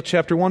Daniel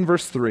chapter 1,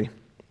 verse 3.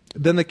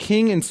 Then the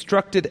king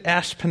instructed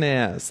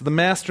Ashpenaz, the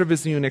master of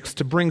his eunuchs,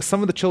 to bring some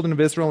of the children of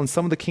Israel and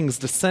some of the king's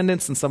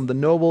descendants and some of the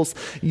nobles,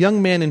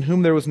 young men in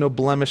whom there was no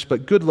blemish,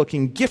 but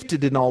good-looking,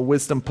 gifted in all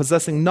wisdom,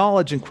 possessing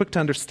knowledge and quick to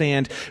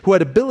understand, who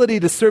had ability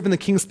to serve in the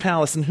king's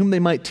palace, and whom they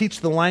might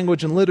teach the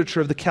language and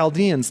literature of the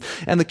Chaldeans.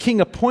 And the king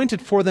appointed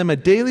for them a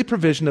daily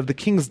provision of the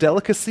king's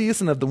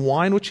delicacies and of the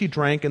wine which he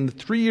drank, and the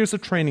 3 years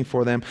of training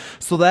for them,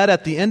 so that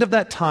at the end of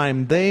that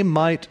time they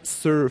might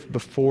serve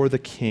before the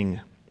king.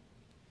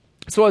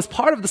 So as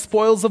part of the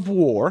spoils of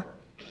war,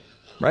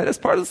 right,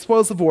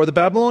 the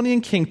Babylonian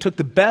king took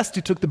the best,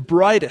 he took the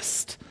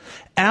brightest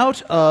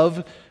out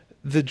of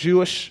the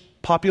Jewish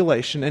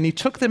population, and he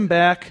took them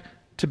back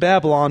to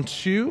Babylon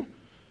to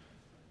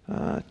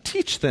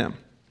teach them,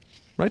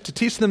 right, to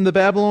teach them the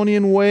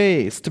Babylonian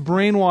ways, to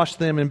brainwash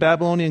them in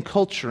Babylonian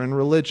culture and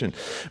religion.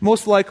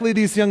 Most likely,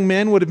 these young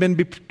men would have been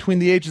between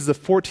the ages of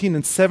 14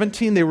 and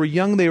 17. They were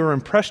young, they were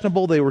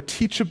impressionable, they were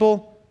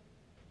teachable,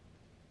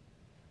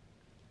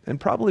 and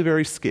probably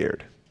very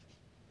scared.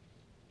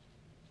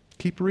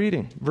 Keep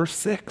reading. Verse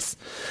 6.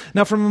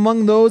 Now from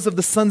among those of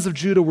the sons of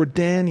Judah were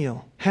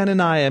Daniel,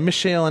 Hananiah,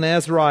 Mishael, and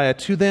Azariah.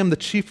 To them the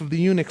chief of the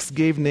eunuchs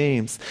gave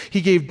names. He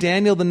gave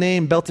Daniel the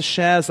name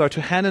Belteshazzar,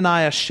 to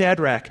Hananiah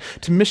Shadrach,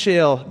 to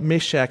Mishael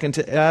Meshach, and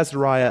to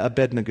Azariah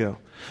Abednego.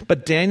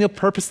 But Daniel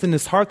purposed in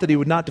his heart that he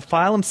would not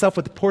defile himself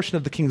with the portion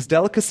of the king's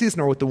delicacies,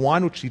 nor with the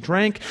wine which he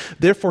drank.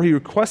 Therefore he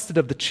requested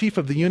of the chief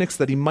of the eunuchs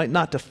that he might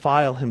not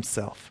defile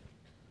himself.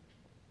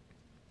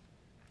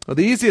 Well,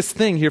 the easiest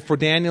thing here for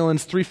Daniel and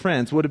his 3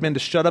 friends would have been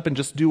to shut up and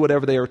just do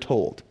whatever they were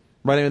told.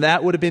 Right? I mean,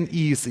 that would have been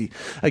easy.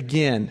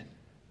 Again,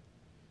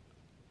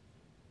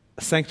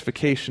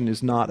 sanctification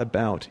is not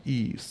about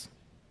ease.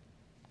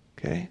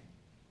 Okay?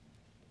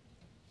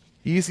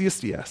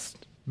 Easiest, yes.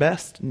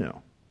 Best,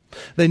 no.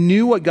 They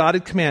knew what God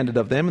had commanded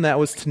of them, and that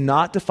was to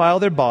not defile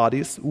their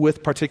bodies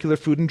with particular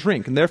food and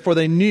drink. And therefore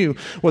they knew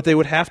what they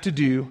would have to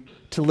do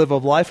to live a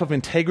life of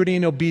integrity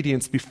and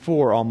obedience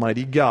before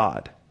Almighty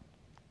God.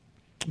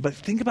 But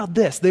think about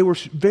this. They were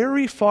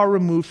very far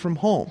removed from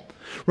home,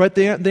 right?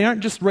 They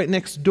aren't just right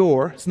next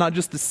door. It's not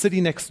just the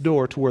city next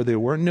door to where they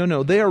were.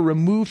 No. They are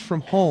removed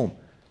from home.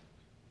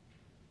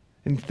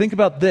 And think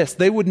about this.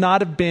 They would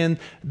not have been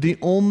the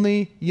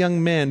only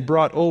young men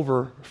brought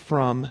over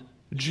from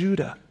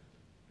Judah,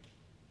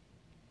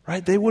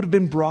 right? They would have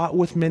been brought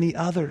with many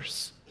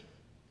others.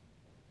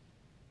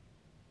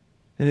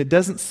 And it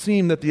doesn't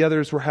seem that the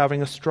others were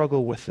having a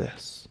struggle with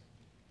this.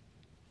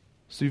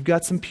 So you've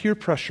got some peer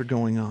pressure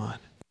going on.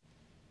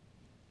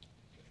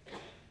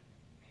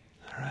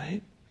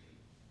 Right?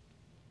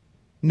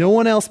 No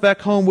one else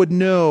back home would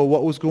know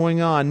what was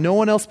going on. No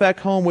one else back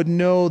home would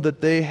know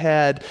that they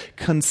had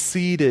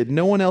conceded.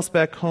 No one else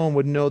back home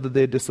would know that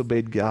they had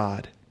disobeyed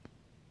God.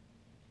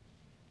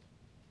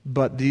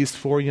 But these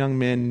 4 young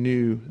men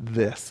knew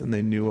this, and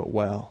they knew it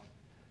well.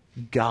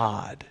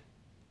 God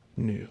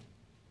knew.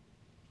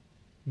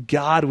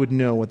 God would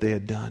know what they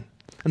had done.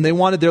 And they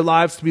wanted their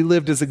lives to be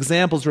lived as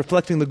examples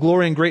reflecting the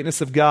glory and greatness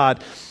of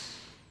God.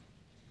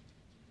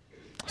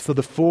 So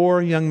the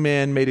 4 young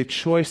men made a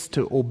choice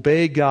to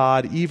obey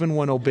God, even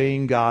when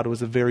obeying God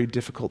was a very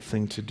difficult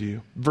thing to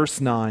do.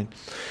 Verse 9.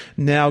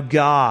 Now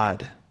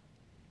God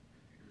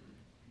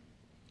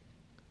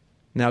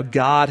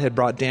had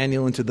brought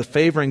Daniel into the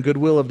favor and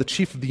goodwill of the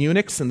chief of the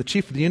eunuchs, and the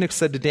chief of the eunuchs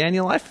said to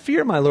Daniel, I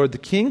fear my lord the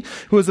king,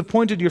 who has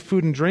appointed your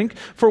food and drink,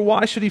 for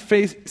why should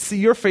he see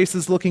your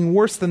faces looking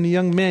worse than the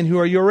young men who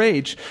are your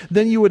age?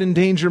 Then you would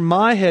endanger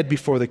my head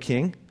before the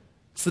king.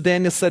 So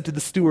Daniel said to the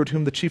steward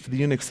whom the chief of the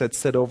eunuchs had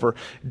set over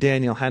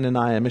Daniel,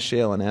 Hananiah,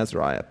 Mishael, and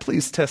Azariah,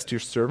 please test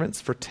your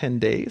servants for 10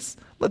 days.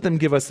 Let them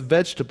give us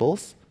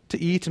vegetables to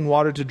eat and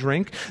water to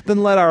drink.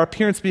 Then let our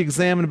appearance be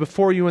examined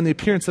before you and the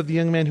appearance of the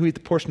young men who eat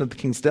the portion of the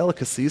king's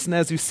delicacies. And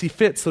as you see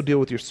fit, so deal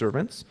with your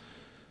servants.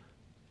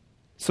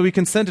 So he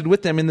consented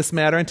with them in this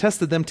matter and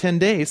tested them 10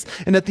 days.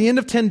 And at the end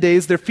of 10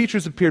 days, their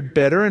features appeared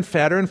better and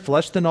fatter in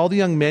flesh than all the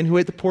young men who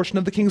ate the portion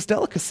of the king's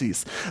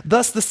delicacies.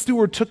 Thus the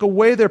steward took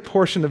away their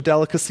portion of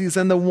delicacies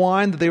and the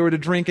wine that they were to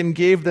drink and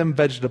gave them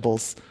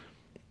vegetables.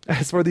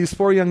 As for these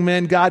 4 young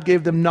men, God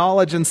gave them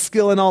knowledge and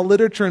skill in all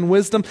literature and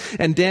wisdom,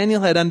 and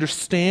Daniel had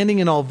understanding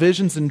in all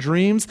visions and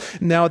dreams.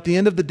 Now at the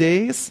end of the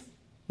days,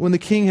 when the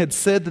king had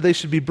said that they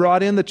should be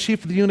brought in, the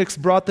chief of the eunuchs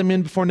brought them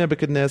in before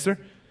Nebuchadnezzar.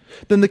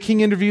 Then the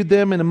king interviewed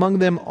them, and among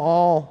them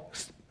all,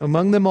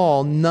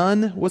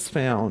 none was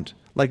found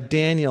like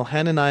Daniel,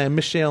 Hananiah,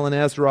 Mishael, and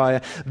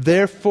Azariah.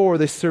 Therefore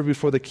they served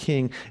before the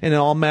king, and in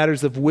all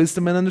matters of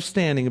wisdom and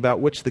understanding about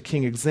which the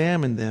king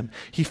examined them,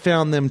 he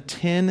found them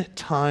 10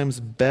 times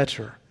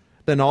better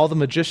than all the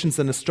magicians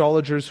and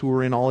astrologers who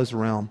were in all his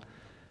realm.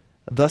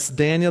 Thus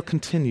Daniel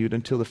continued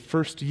until the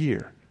first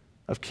year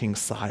of King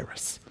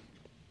Cyrus.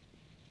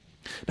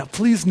 Now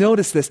please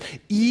notice this.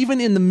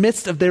 Even in the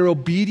midst of their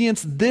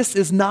obedience, this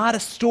is not a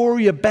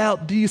story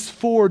about these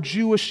 4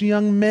 Jewish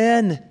young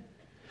men.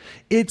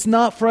 It's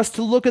not for us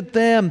to look at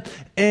them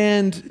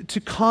and to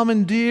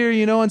commandeer,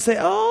 and say,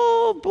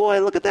 oh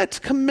boy, look at that,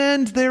 to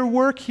commend their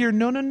work here.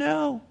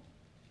 No.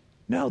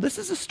 No, this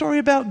is a story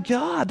about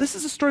God. This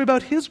is a story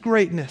about His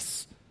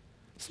greatness.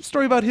 It's a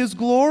story about His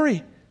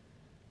glory.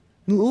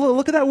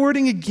 Look at that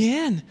wording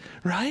again,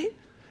 right?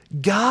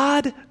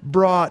 God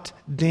brought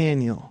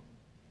Daniel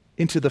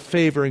into the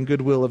favor and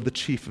goodwill of the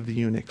chief of the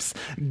eunuchs.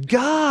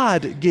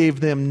 God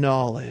gave them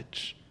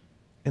knowledge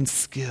and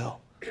skill.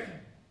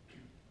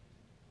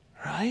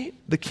 Right?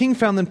 The king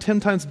found them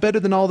 10 times better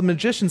than all the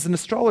magicians and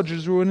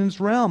astrologers who were in his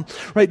realm.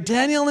 Right?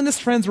 Daniel and his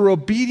friends were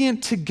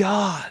obedient to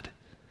God.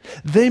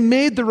 They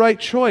made the right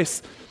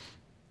choice.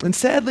 And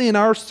sadly, in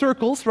our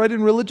circles, right,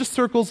 in religious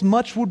circles,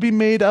 much would be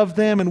made of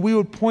them, and we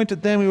would point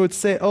at them, we would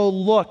say, oh,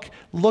 look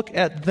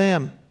at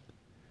them.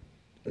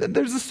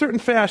 There's a certain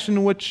fashion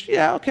in which,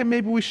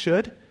 maybe we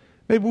should.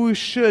 Maybe we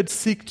should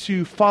seek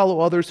to follow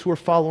others who are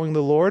following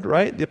the Lord,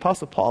 right? The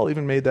Apostle Paul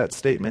even made that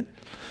statement.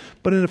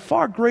 But in a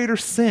far greater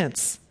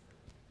sense,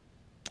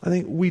 I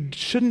think we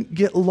shouldn't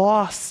get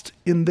lost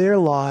in their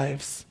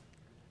lives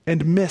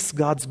and miss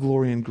God's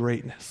glory and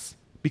greatness,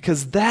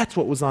 because that's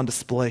what was on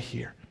display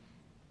here.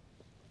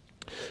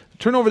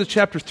 Turn over to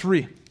chapter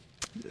 3.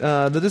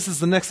 This is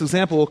the next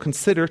example we'll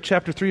consider,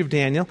 chapter 3 of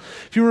Daniel.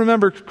 If you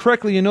remember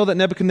correctly, you know that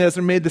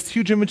Nebuchadnezzar made this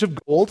huge image of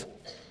gold.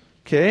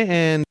 Okay,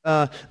 and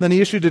then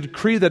he issued a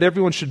decree that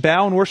everyone should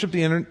bow and worship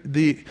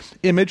the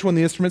image when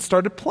the instrument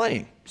started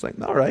playing. It's like,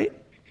 all right.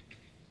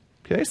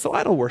 Okay, so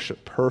idol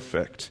worship,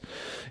 perfect.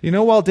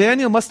 While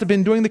Daniel must have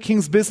been doing the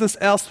king's business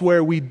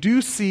elsewhere, we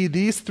do see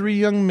these 3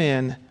 young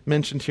men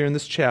mentioned here in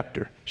this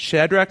chapter,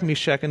 Shadrach,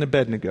 Meshach, and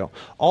Abednego,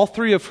 all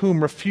 3 of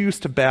whom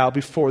refused to bow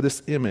before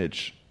this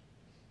image.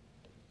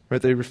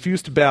 Right, they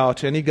refused to bow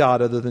to any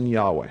god other than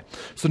Yahweh.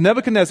 So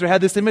Nebuchadnezzar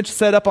had this image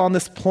set up on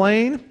this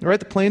plain, right,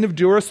 the plain of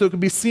Dura, so it could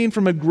be seen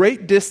from a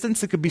great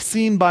distance. It could be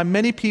seen by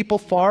many people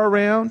far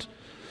around.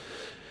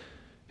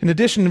 In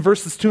addition, in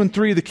verses 2 and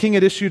 3, the king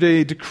had issued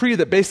a decree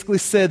that basically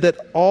said that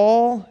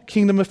all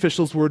kingdom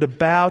officials were to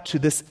bow to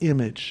this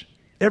image.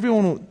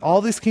 All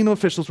these kingdom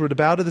officials were to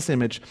bow to this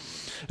image.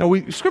 Now,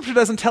 Scripture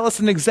doesn't tell us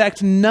an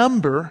exact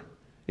number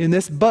in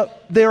this,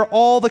 but they're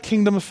all the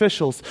kingdom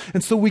officials.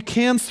 And so we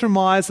can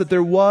surmise that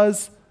there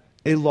was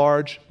a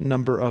large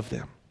number of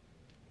them.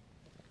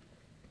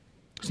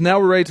 So now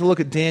we're ready to look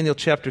at Daniel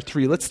chapter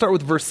 3. Let's start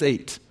with verse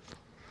 8.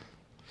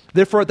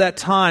 Therefore, at that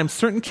time,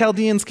 certain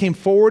Chaldeans came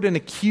forward and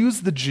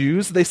accused the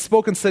Jews. They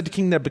spoke and said to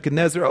King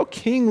Nebuchadnezzar, O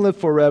king, live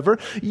forever.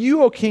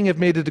 You, O king, have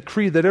made a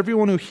decree that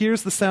everyone who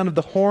hears the sound of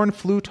the horn,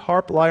 flute,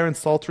 harp, lyre, and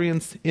psaltery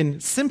in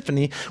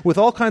symphony with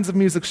all kinds of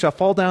music shall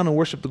fall down and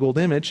worship the gold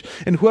image.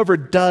 And whoever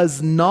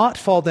does not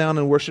fall down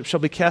and worship shall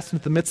be cast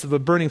into the midst of a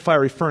burning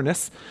fiery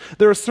furnace.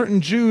 There are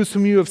certain Jews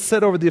whom you have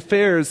set over the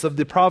affairs of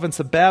the province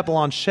of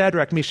Babylon,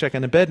 Shadrach, Meshach,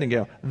 and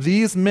Abednego.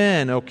 These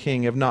men, O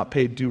king, have not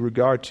paid due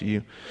regard to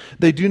you.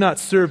 They do not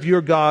serve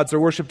your gods or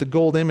worship the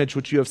gold image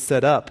which you have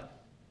set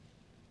up.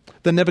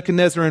 Then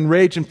Nebuchadnezzar, in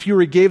rage and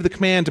fury, gave the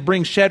command to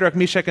bring Shadrach,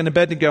 Meshach, and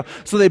Abednego.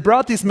 So they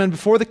brought these men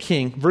before the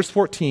king. Verse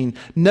 14,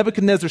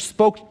 Nebuchadnezzar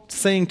spoke,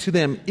 saying to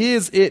them,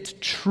 Is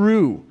it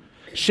true,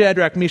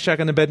 Shadrach, Meshach,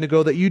 and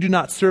Abednego, that you do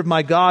not serve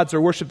my gods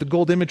or worship the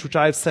gold image which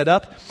I have set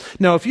up?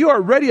 Now, if you are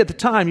ready at the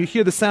time, you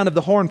hear the sound of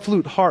the horn,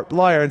 flute, harp,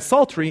 lyre, and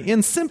psaltery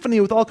in symphony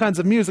with all kinds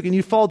of music, and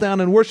you fall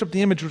down and worship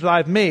the image which I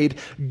have made,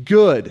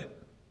 good.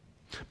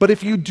 But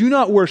if you do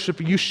not worship,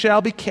 you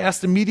shall be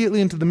cast immediately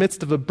into the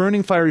midst of a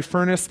burning fiery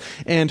furnace.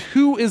 And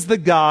who is the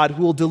God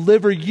who will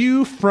deliver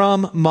you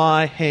from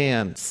my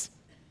hands?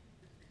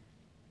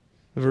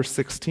 Verse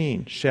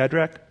 16,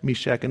 Shadrach,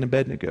 Meshach, and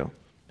Abednego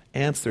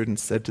answered and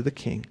said to the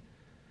king,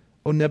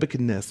 O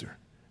Nebuchadnezzar,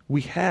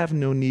 we have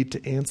no need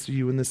to answer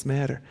you in this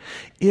matter.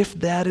 If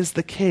that is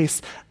the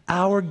case,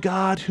 our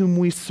God whom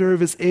we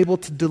serve is able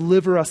to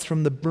deliver us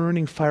from the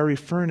burning fiery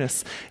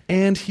furnace,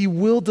 and he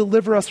will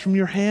deliver us from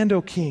your hand,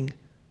 O king.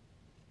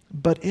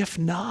 But if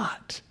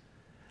not,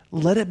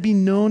 let it be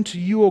known to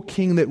you, O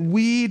king, that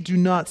we do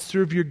not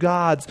serve your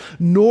gods,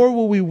 nor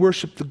will we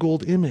worship the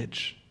gold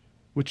image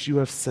which you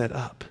have set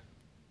up.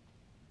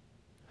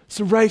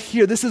 So right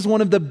here, this is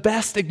one of the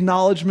best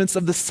acknowledgments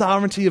of the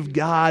sovereignty of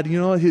God.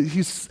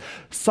 He's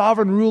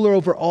sovereign ruler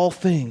over all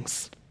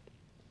things.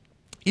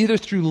 Either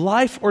through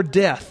life or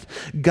death,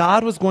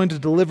 God was going to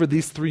deliver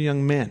these 3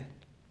 young men.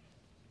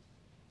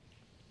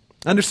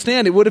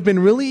 Understand, it would have been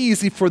really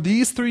easy for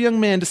these 3 young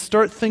men to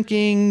start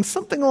thinking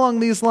something along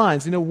these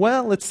lines.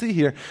 Let's see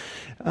here.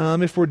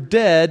 If we're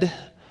dead,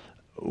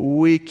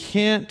 we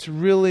can't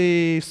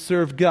really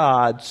serve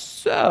God,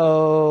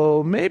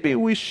 so maybe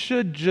we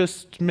should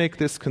just make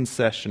this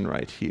concession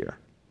right here.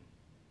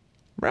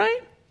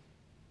 Right?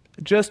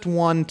 Just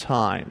one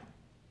time.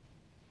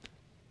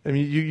 I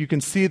mean, you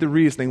can see the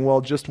reasoning.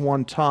 Well, just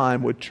one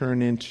time would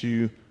turn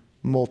into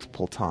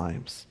multiple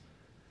times.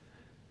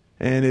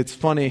 And it's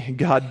funny,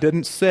 God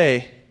didn't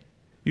say,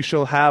 you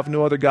shall have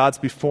no other gods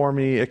before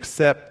me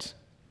except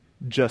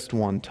just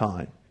one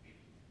time.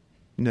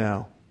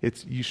 No,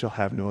 it's you shall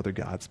have no other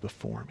gods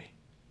before me.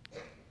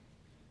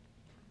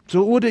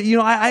 So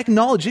I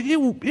acknowledge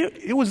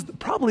it was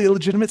probably a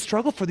legitimate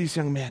struggle for these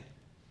young men.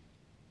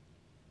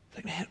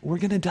 Like, man, we're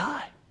going to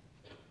die.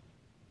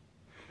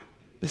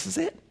 This is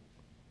it.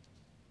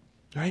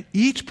 Right?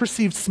 Each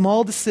perceived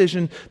small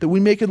decision that we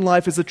make in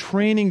life is a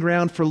training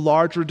ground for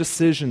larger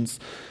decisions.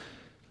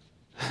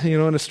 In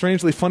a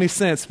strangely funny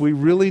sense, we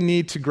really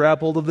need to grab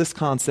hold of this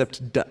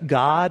concept.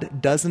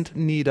 God doesn't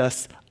need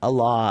us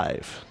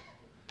alive.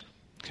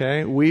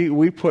 Okay?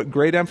 We put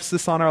great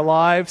emphasis on our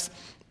lives,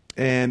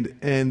 and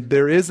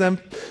there's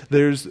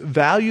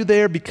value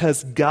there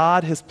because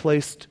God has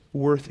placed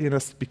worth in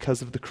us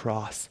because of the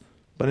cross.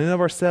 But in and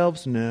of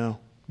ourselves, no.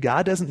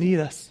 God doesn't need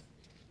us.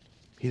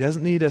 He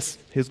doesn't need us.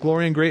 His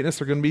glory and greatness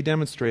are going to be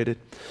demonstrated.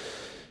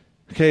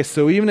 Okay,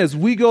 so even as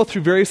we go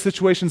through various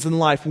situations in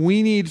life,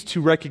 we need to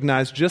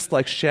recognize, just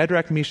like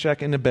Shadrach,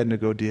 Meshach, and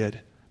Abednego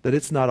did, that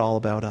it's not all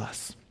about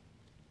us.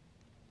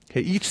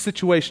 Okay, each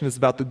situation is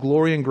about the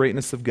glory and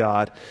greatness of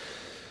God.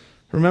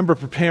 I remember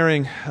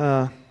preparing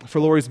for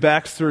Lori's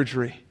back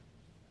surgery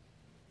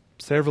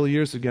several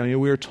years ago. We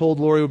were told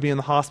Lori would be in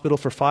the hospital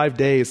for 5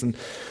 days, and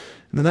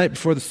the night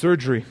before the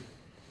surgery,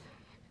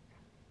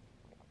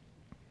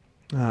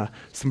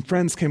 some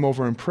friends came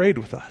over and prayed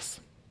with us.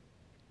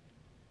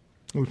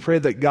 We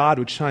prayed that God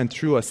would shine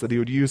through us, that He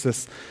would use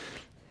us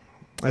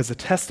as a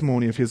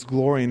testimony of His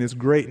glory and His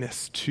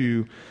greatness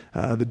to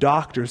the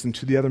doctors and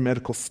to the other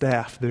medical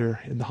staff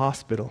there in the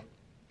hospital.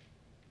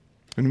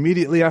 And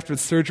immediately after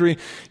the surgery,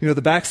 the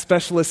back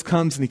specialist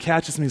comes and he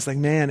catches me. He's like,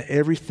 man,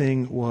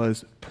 everything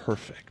was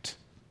perfect.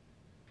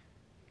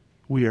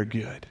 We are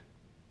good.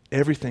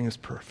 Everything is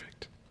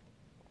perfect.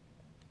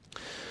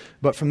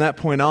 But from that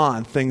point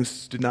on,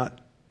 things did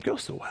not go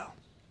so well.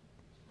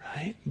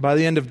 Right? By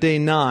the end of day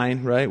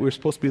 9, right? We were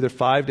supposed to be there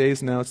 5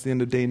 days. Now it's the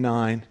end of day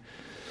 9.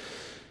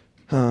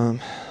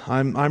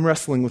 I'm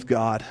wrestling with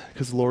God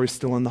because Lori's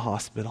still in the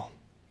hospital.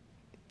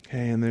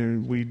 Okay, and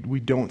then we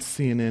don't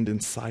see an end in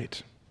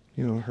sight.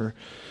 Her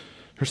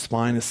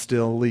spine is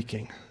still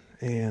leaking,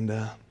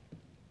 and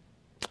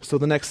so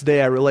the next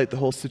day I relate the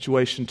whole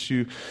situation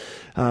to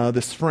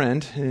this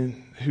friend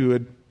who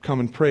had come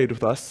and prayed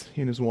with us,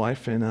 he and his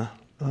wife, and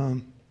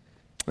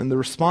the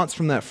response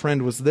from that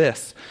friend was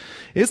this: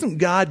 "Isn't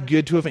God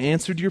good to have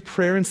answered your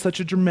prayer in such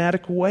a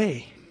dramatic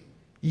way?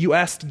 You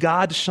asked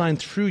God to shine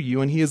through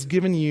you, and He has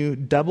given you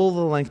double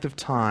the length of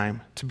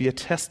time to be a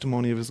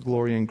testimony of His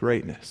glory and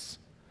greatness."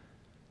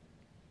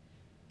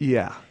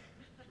 Yeah,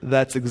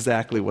 that's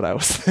exactly what I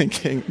was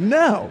thinking.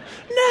 No,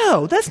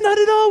 that's not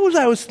at all what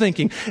I was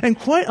thinking. And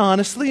quite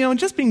honestly, and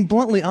just being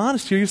bluntly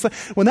honest here, like,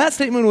 when that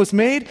statement was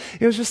made,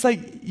 it was just like,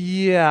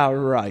 yeah,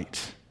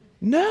 right.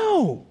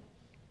 No.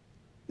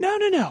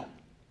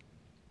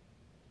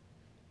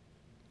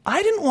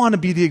 I didn't want to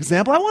be the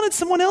example. I wanted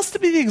someone else to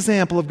be the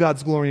example of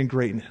God's glory and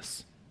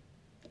greatness.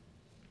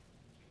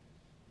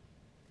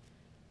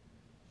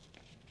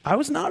 I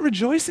was not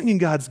rejoicing in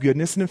God's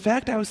goodness, and in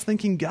fact, I was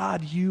thinking,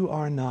 God, you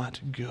are not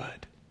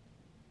good.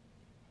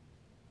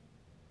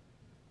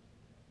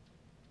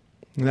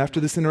 And after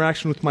this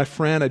interaction with my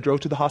friend, I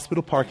drove to the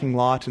hospital parking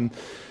lot, and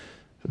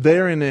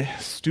there in a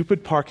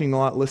stupid parking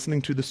lot,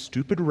 listening to the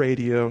stupid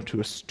radio,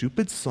 to a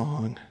stupid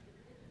song,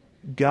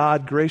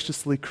 God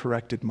graciously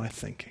corrected my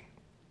thinking.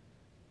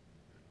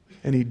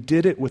 And He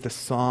did it with a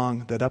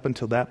song that up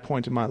until that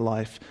point in my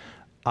life,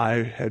 I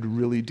had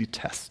really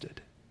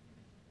detested.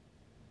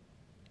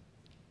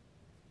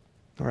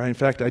 All right, in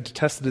fact, I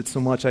detested it so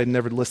much I had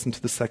never listened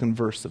to the second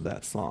verse of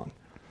that song.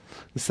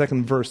 The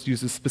second verse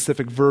uses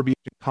specific verbiage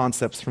and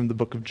concepts from the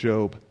book of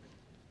Job.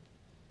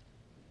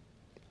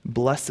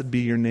 Blessed be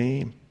your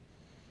name.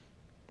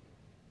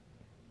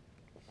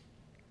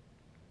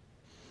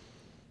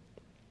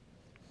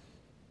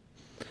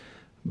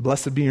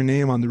 Blessed be your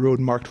name on the road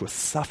marked with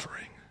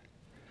suffering.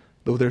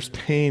 Though there's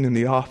pain in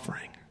the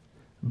offering,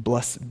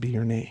 blessed be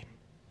your name.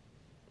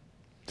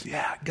 So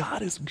yeah,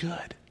 God is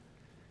good.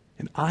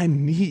 And I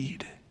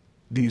need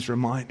these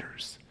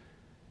reminders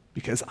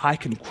because I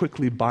can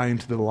quickly buy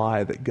into the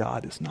lie that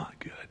God is not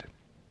good.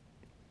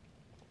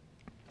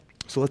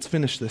 So let's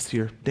finish this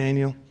here.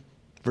 Daniel,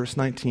 verse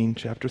 19,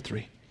 chapter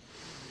 3.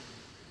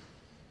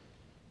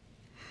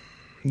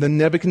 Then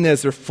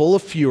Nebuchadnezzar, full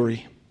of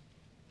fury,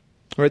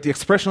 the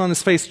expression on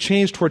his face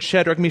changed toward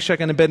Shadrach,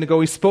 Meshach, and Abednego.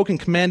 He spoke and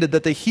commanded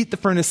that they heat the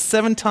furnace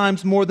 7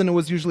 times more than it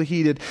was usually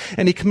heated.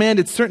 And he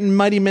commanded certain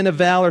mighty men of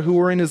valor who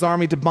were in his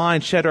army to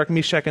bind Shadrach,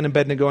 Meshach, and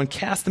Abednego and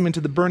cast them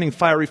into the burning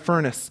fiery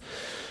furnace.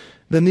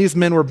 Then these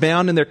men were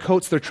bound in their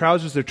coats, their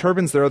trousers, their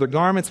turbans, their other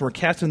garments, and were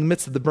cast in the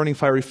midst of the burning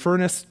fiery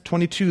furnace.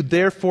 22,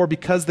 therefore,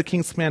 because the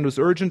king's command was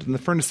urgent and the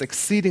furnace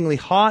exceedingly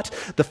hot,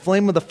 the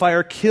flame of the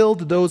fire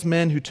killed those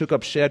men who took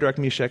up Shadrach,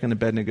 Meshach, and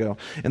Abednego.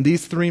 And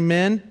these three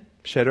men,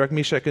 Shadrach,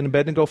 Meshach, and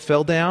Abednego,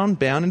 fell down,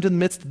 bound into the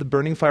midst of the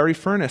burning fiery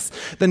furnace.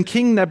 Then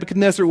King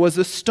Nebuchadnezzar was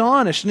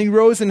astonished, and he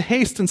rose in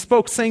haste and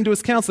spoke, saying to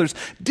his counselors,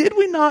 "Did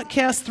we not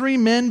cast three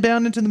men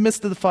bound into the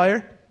midst of the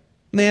fire?"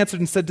 And they answered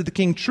and said to the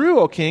king, "True,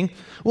 O king."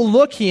 "Well,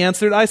 look," he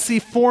answered, "I see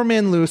four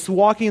men loose,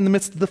 walking in the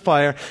midst of the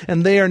fire,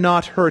 and they are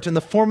not hurt, and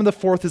the form of the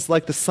fourth is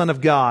like the Son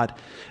of God."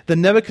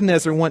 Then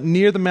Nebuchadnezzar went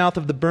near the mouth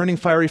of the burning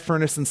fiery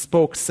furnace and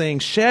spoke, saying,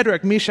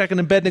 "Shadrach, Meshach,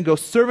 and Abednego,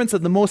 servants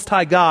of the Most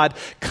High God,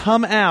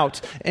 come out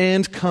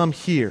and come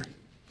here."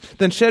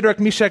 Then Shadrach,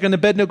 Meshach, and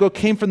Abednego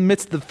came from the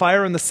midst of the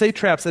fire, and the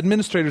satraps,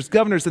 administrators,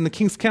 governors, and the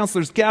king's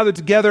counselors gathered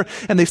together,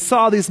 and they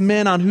saw these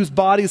men on whose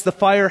bodies the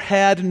fire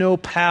had no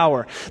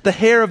power. The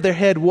hair of their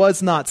head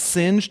was not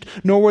singed,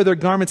 nor were their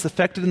garments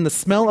affected, and the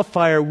smell of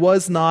fire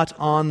was not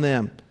on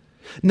them.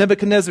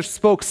 Nebuchadnezzar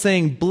spoke,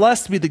 saying,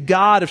 "Blessed be the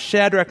God of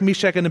Shadrach,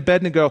 Meshach, and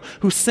Abednego,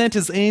 who sent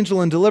his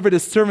angel and delivered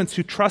his servants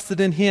who trusted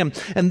in him.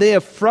 And they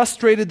have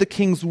frustrated the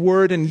king's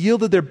word and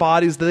yielded their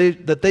bodies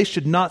that they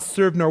should not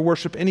serve nor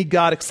worship any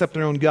god except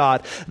their own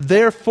God.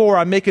 Therefore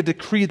I make a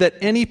decree that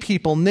any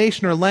people,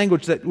 nation, or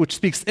language which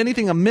speaks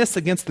anything amiss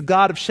against the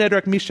God of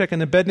Shadrach, Meshach,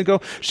 and Abednego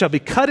shall be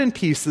cut in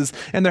pieces,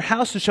 and their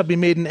houses shall be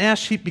made an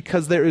ash heap,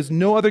 because there is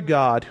no other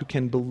God who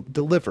can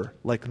deliver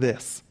like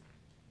this."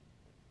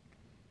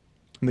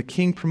 And the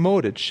king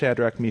promoted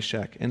Shadrach,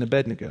 Meshach, and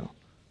Abednego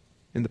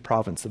in the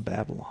province of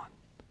Babylon.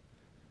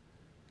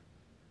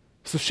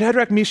 So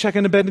Shadrach, Meshach,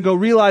 and Abednego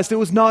realized it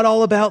was not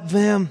all about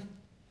them.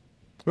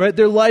 Right?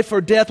 Their life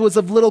or death was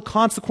of little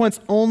consequence.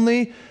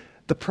 Only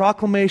the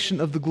proclamation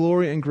of the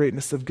glory and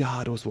greatness of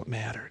God was what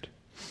mattered.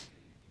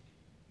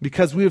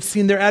 Because we have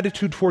seen their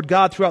attitude toward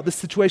God throughout this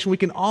situation, we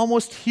can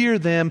almost hear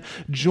them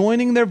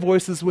joining their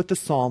voices with the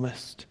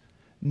psalmist.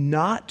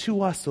 "Not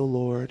to us, O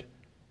Lord,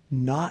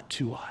 not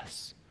to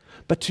us,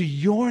 but to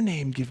your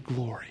name give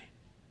glory,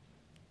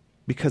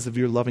 because of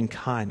your loving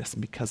kindness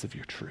and because of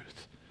your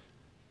truth."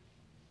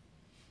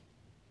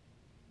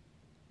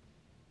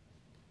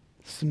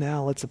 So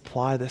now let's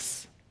apply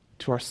this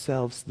to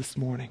ourselves this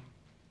morning.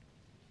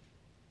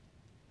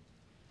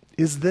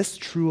 Is this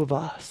true of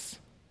us?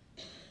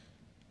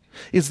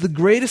 Is the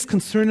greatest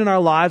concern in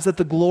our lives that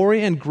the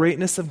glory and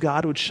greatness of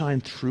God would shine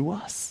through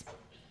us?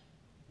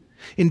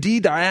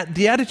 Indeed,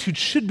 the attitude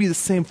should be the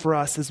same for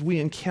us as we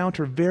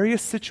encounter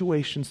various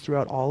situations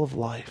throughout all of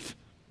life,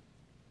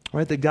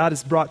 right? That God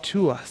has brought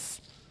to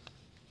us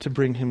to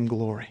bring him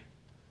glory.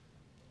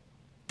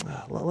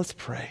 Let's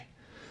pray.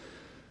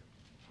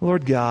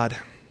 Lord God,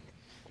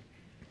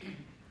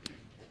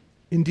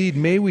 indeed,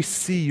 may we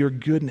see your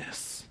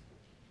goodness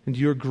and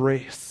your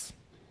grace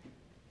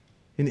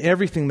in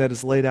everything that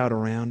is laid out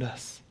around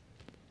us.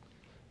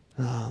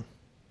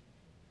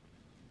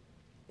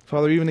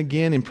 Father, even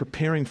again in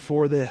preparing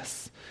for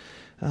this,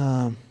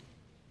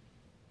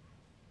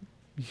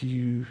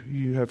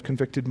 you have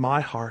convicted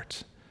my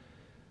heart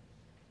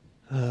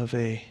of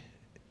a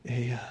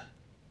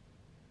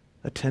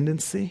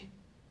tendency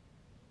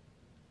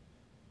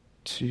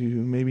to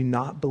maybe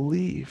not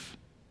believe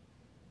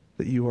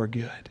that you are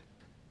good.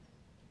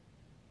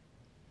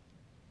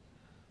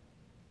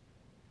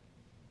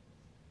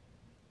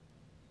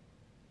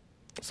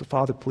 So,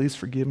 Father, please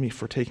forgive me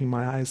for taking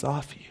my eyes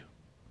off you.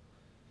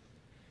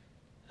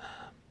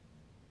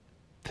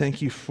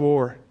 Thank you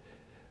for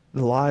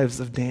the lives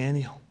of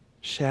Daniel,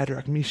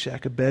 Shadrach,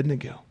 Meshach,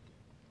 Abednego,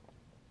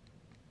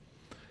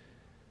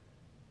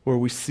 where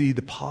we see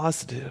the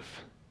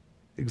positive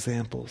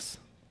examples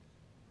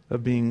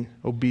of being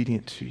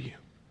obedient to you.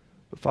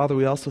 But Father,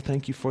 we also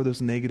thank you for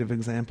those negative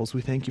examples.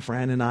 We thank you for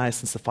Ananias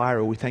and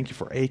Sapphira. We thank you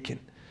for Achan.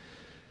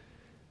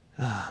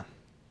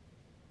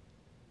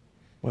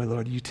 Boy,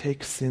 Lord, you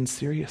take sin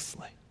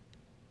seriously.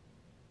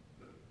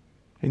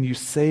 And you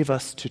save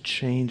us to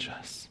change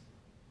us.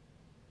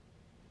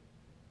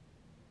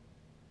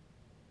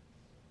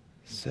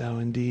 So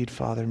indeed,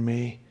 Father,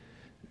 may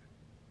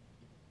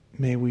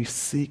we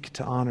seek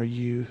to honor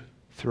you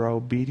through our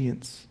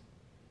obedience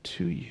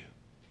to you.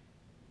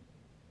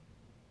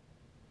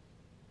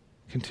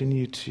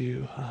 Continue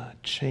to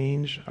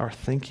change our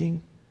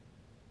thinking,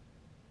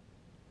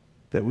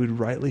 that we'd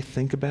rightly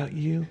think about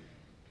you,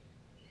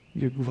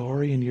 your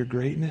glory and your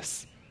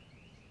greatness.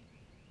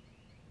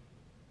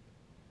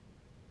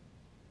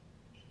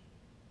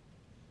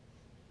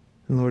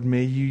 And Lord,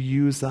 may you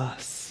use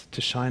us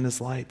to shine as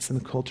lights in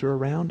the culture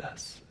around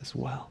us as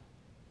well.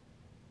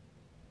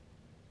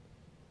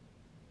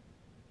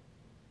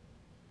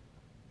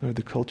 Lord,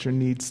 the culture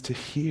needs to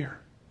hear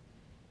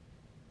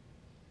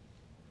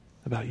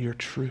about your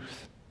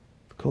truth.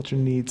 The culture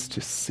needs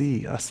to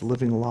see us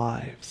living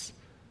lives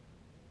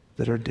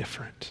that are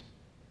different.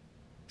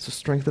 So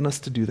strengthen us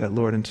to do that,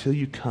 Lord, until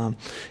you come,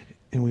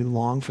 and we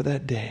long for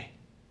that day.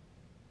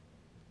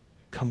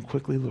 Come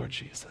quickly, Lord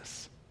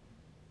Jesus.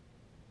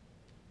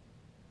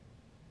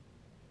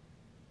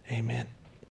 Amen.